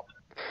a bit more.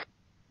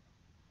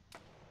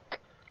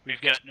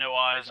 We've got no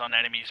eyes on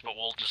enemies, but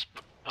we'll just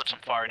put some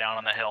fire down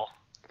on the hill.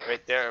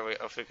 Right there.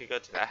 If we could go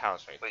to that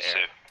house right Please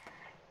there.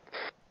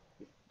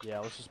 do. Yeah,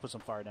 let's just put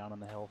some fire down on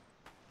the hill.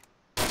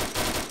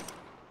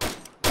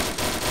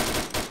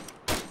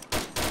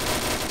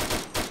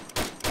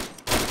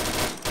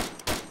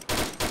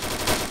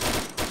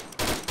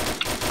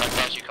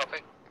 Guys, you copy?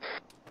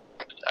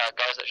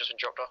 Guys that just been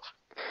dropped off.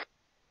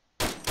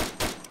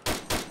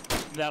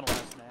 That'll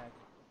last mag.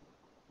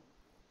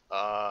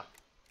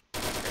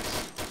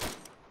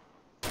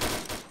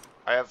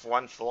 I have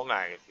one full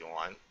mag if you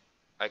want.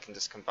 I can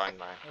just combine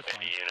my.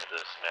 Any unit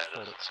this is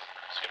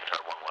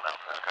Scimitar 1-1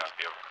 Alpha,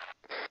 copy over.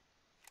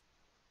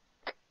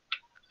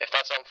 If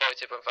that's on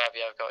 42.5,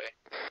 yeah, I've got you.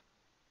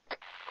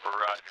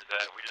 Roger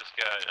that. We just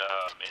got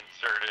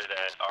inserted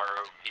at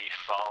ROP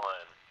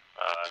Fallen.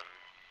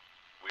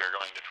 We are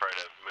going to try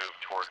to move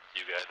towards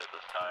you guys at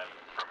this time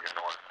from your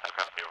north.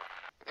 Copy over.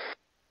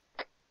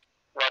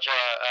 Roger,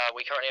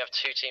 we currently have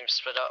two teams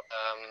split up.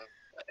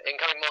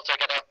 Incoming mortar,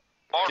 get down.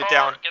 Get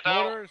down. Get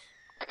down. Mortars!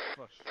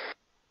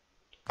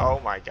 Oh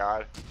my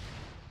god.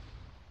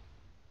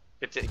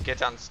 Get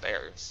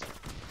downstairs.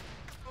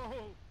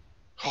 Oh!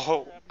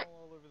 Oh. Shrapnel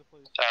all over the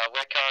place.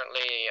 We're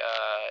currently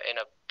in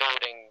a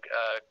building,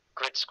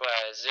 grid square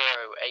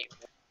 08.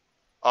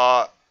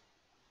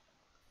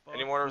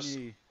 Any mortars?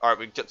 me. Alright,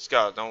 we just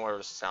go. Don't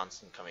worry,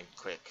 sounds incoming.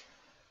 Quick.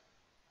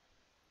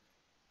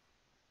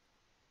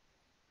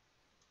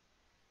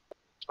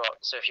 Well,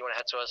 so if you want to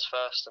head to us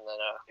first, and then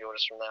the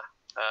orders from there.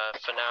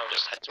 For now,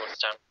 just head towards the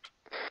town.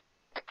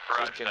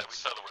 Roger that. We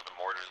saw where the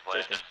mortars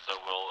landed, so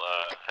we'll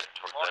head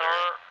towards that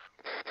area.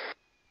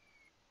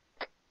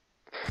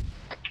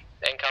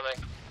 Incoming.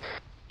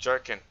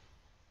 Jerkin.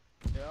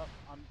 Yeah,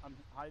 I'm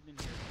hiding in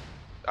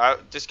here.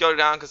 Just go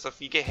down, because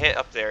if you get hit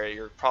up there,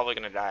 you're probably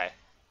gonna die.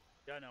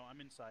 Yeah, no, I'm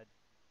inside.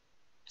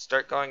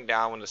 Start going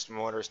down when the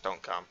mortars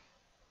don't come.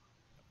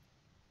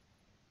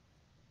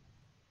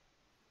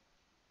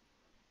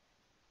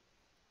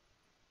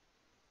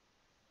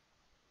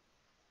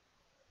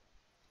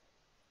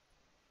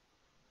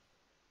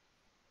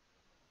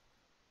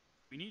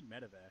 We need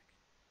medevac.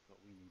 What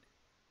we need.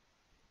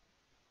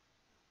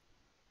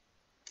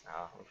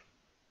 Oh.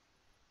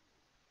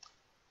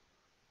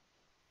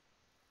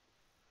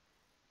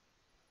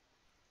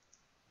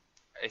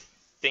 I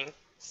think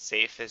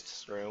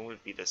safest room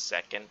would be the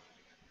second,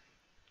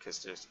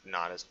 because there's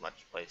not as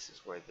much places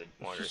where the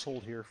Let's mortars. just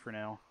hold here for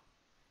now.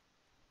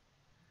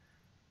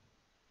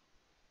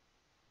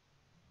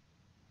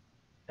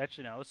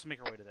 Actually, no. Let's make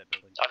our way to that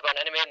building. I've got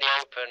an enemy in the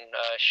open.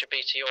 Should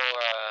be to your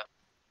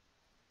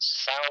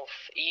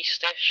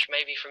southeast-ish,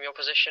 maybe from your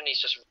position.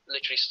 He's just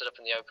literally stood up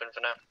in the open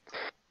for now.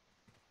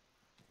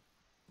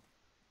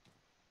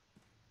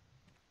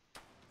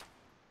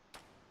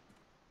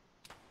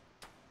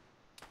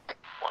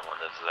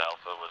 This is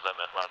Alpha. Was that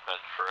last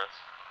message for us?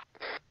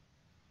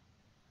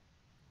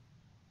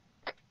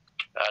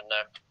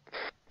 No.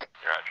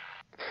 Roger.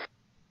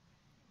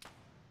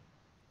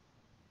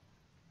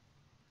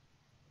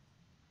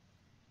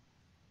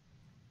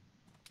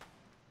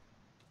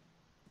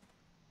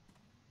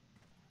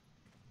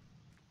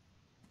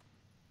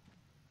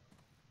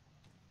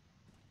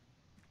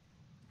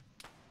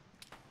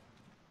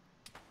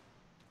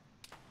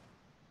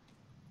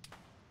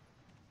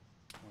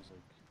 I was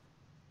like,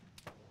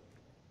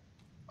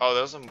 Oh,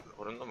 there's one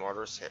of the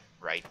mortars hit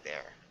right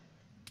there.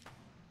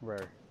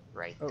 where?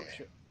 Right Oh, there.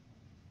 shit.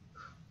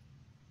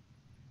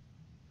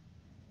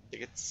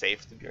 Think it's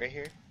safe to be right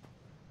here?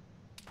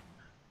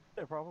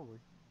 Yeah, probably.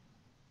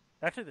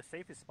 Actually, the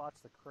safest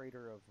spot's the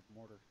crater of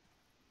mortar.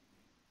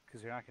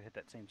 Because you're not going to hit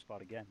that same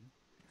spot again.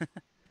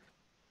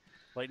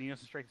 Lightning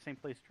doesn't strike the same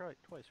place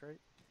twice, right?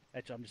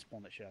 Actually, I'm just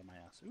pulling that shit out of my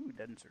ass. Ooh,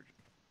 dead insurgent.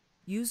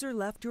 User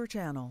left your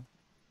channel.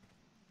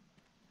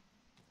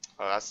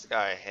 Oh, that's the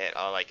guy I hit.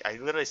 Oh, like I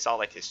literally saw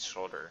like his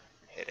shoulder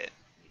hit it.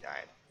 He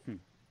died.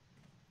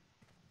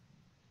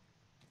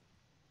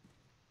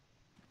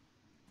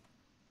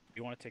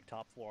 You want to take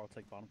top floor? I'll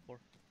take bottom floor.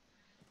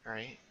 All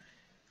right.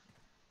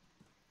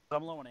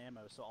 I'm low on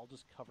ammo, so I'll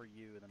just cover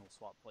you, and then we'll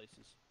swap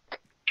places.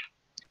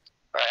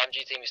 Right,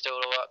 MG team, you still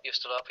up? You're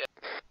still up, yeah?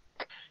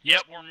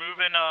 Yep, we're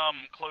moving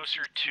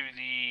closer to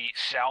the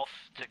south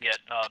to get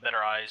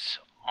better eyes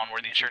on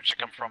where the insurgents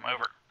come from.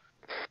 Over.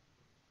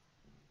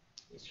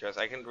 Because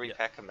I can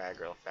repack a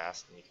mag real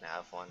fast, and you can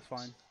have one. It's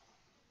fine.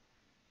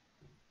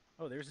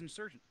 Oh, there's an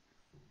insurgent.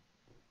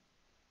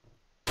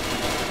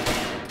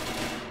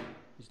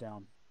 He's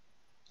down.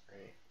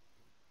 Right.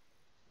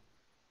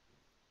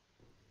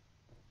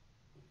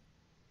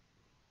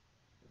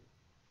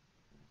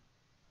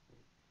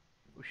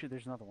 Oh shit,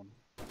 there's another one.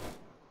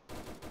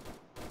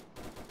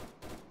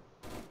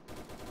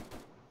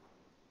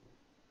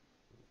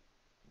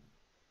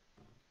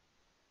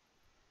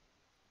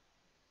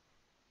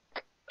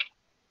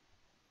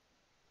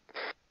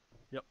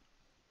 Yep.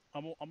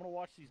 I'm gonna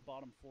watch these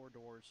bottom floor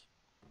doors.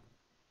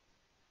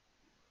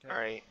 Okay.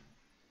 Alright.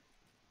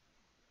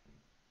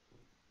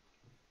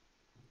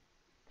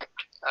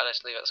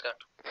 Let's leave it, let's go.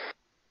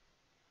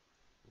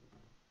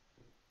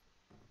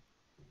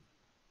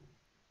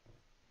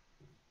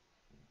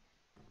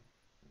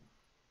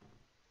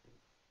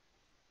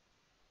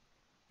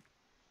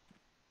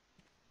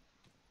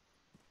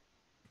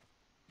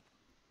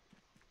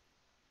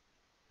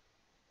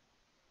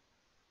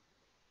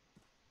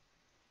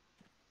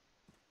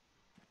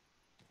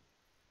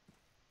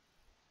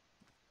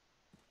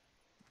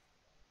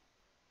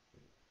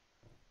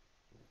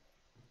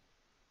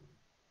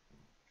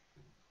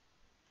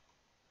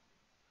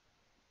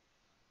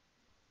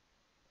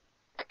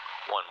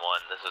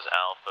 This is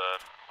Alpha.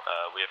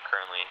 We have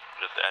currently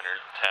just entered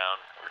town.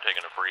 We're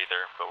taking a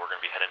breather, but we're going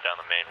to be heading down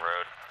the main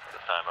road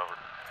this time. Over.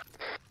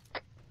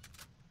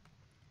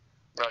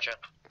 Roger.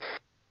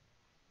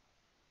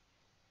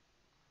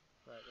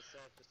 Right, let's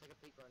just take a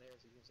peek around here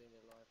so you can see me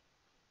alive.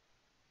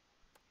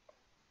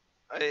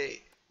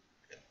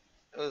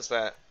 What was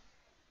that?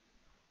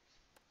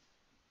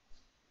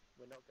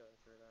 We're not going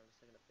through there, I'm just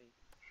taking a peek.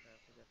 No,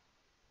 we're good.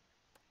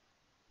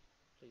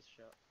 Please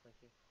shut, thank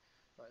you.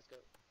 Right, let's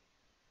go.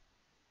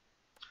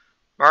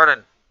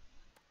 Martin!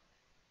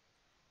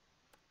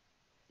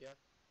 Yeah?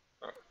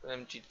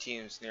 MG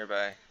team's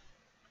nearby.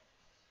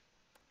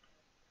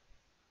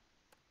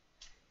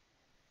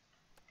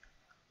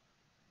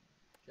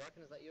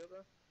 Jarkin, is that you, bro?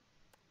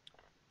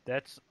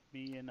 That's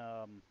me and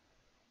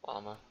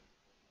Llama.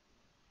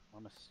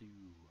 Llama Sue.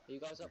 Are you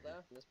guys up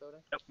there in this building?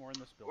 Yep, we're in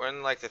this building. We're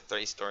in like the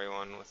 3-story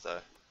one with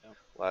a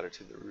ladder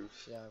to the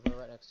roof. Yeah, we're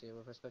right next to you.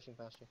 We're pushing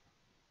past you.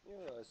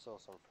 Yeah, I saw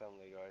some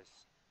friendly guys.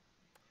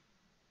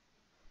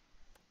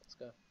 Let's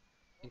go.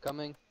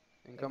 Incoming.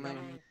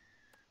 Incoming.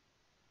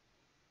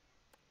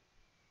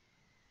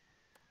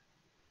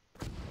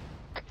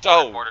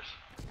 Oh!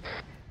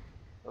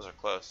 Those are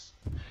close.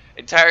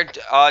 Entire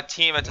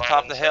team at the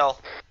top of the hill.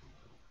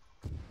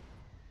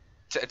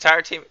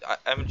 Entire team,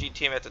 MG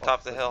team at the top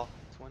of the hill.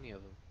 20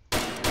 of them.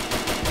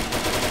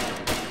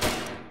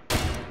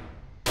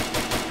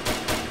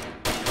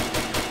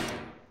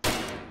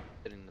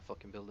 Get in the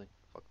fucking building.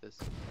 Fuck this.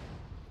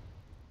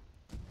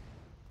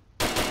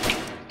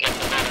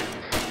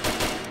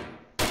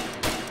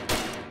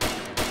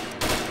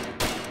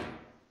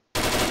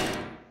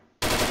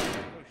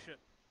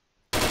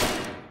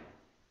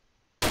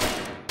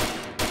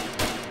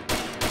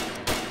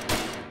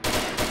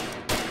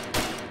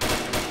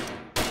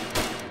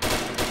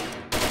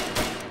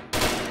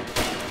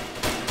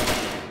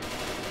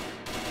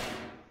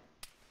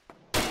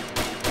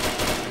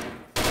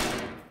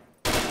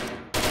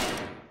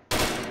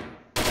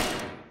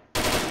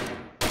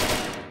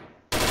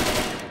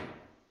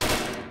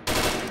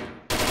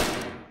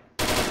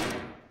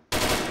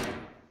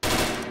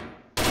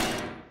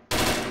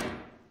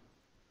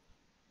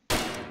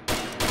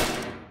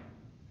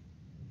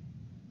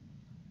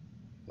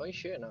 What are you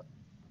shooting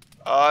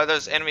at?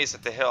 There's enemies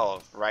at the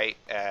hill, right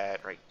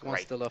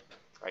One's still up.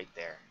 right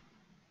there.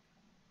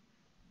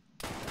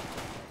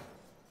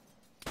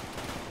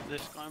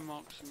 This guy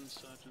marks an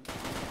insurgent.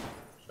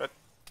 What?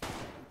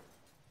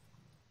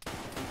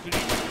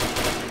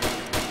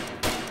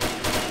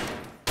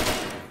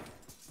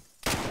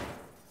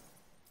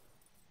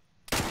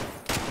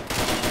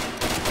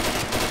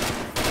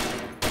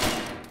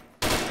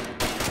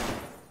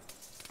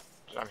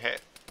 I'm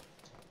hit.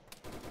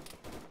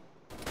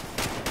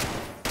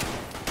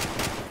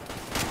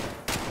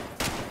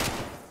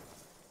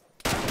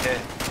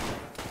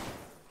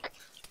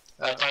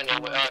 Daniel,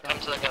 come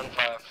to the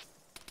gunfire.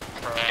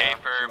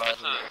 Aper, this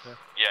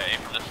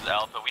is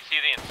Alpha. We see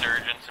the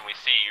insurgents and we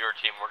see your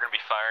team. We're gonna be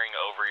firing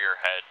over your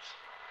heads.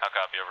 How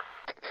copy, over?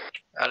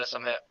 Alice,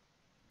 I'm hit.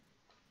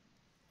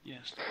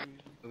 Yes.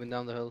 Moving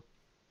down the hill.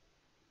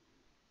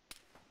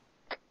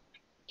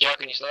 Yeah,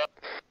 can you start?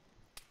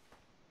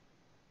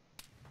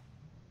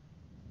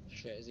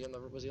 Shit, was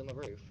he on the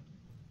roof?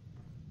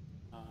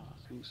 I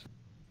think so.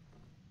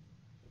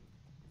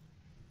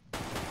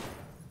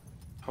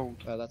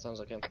 Hold. Oh, that sounds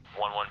like him.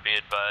 1-1, be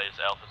advised.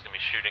 Alpha's gonna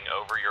be shooting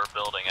over your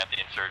building at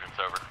the insurgents,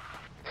 over.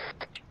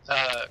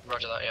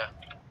 Roger that, yeah.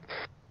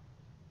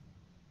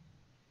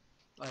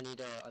 I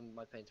need,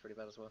 my pain's pretty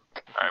bad as well.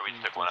 Alright, we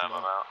just took one of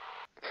them out.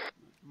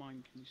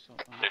 Mine, can you stop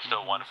that? There's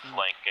still one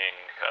flanking,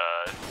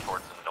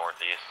 towards the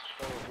northeast.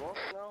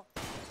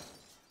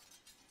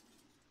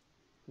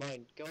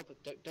 Mine, go up,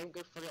 don't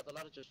go fully up the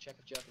ladder, just check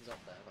if Jerkin's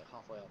up there, like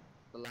halfway up.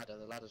 The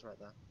ladder's right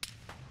there.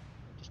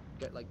 Just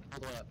get, like, all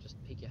the way up,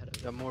 just peek your head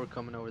over. Got more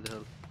coming over the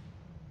hill.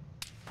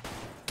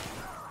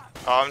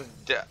 I'm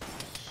dead.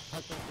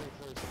 I've been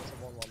through, so there's a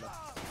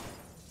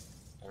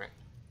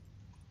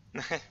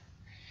 1-1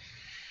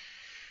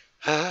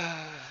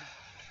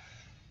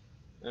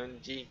 there.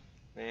 And Jeep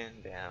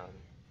man down.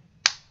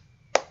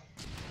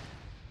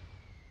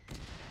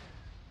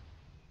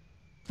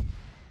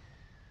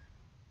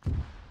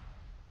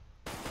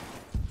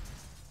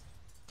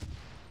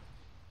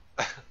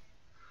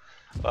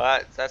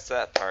 Well, that's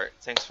that part.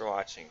 Thanks for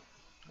watching.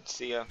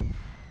 See ya.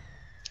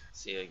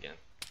 See you again.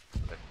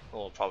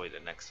 Well, probably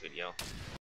the next video.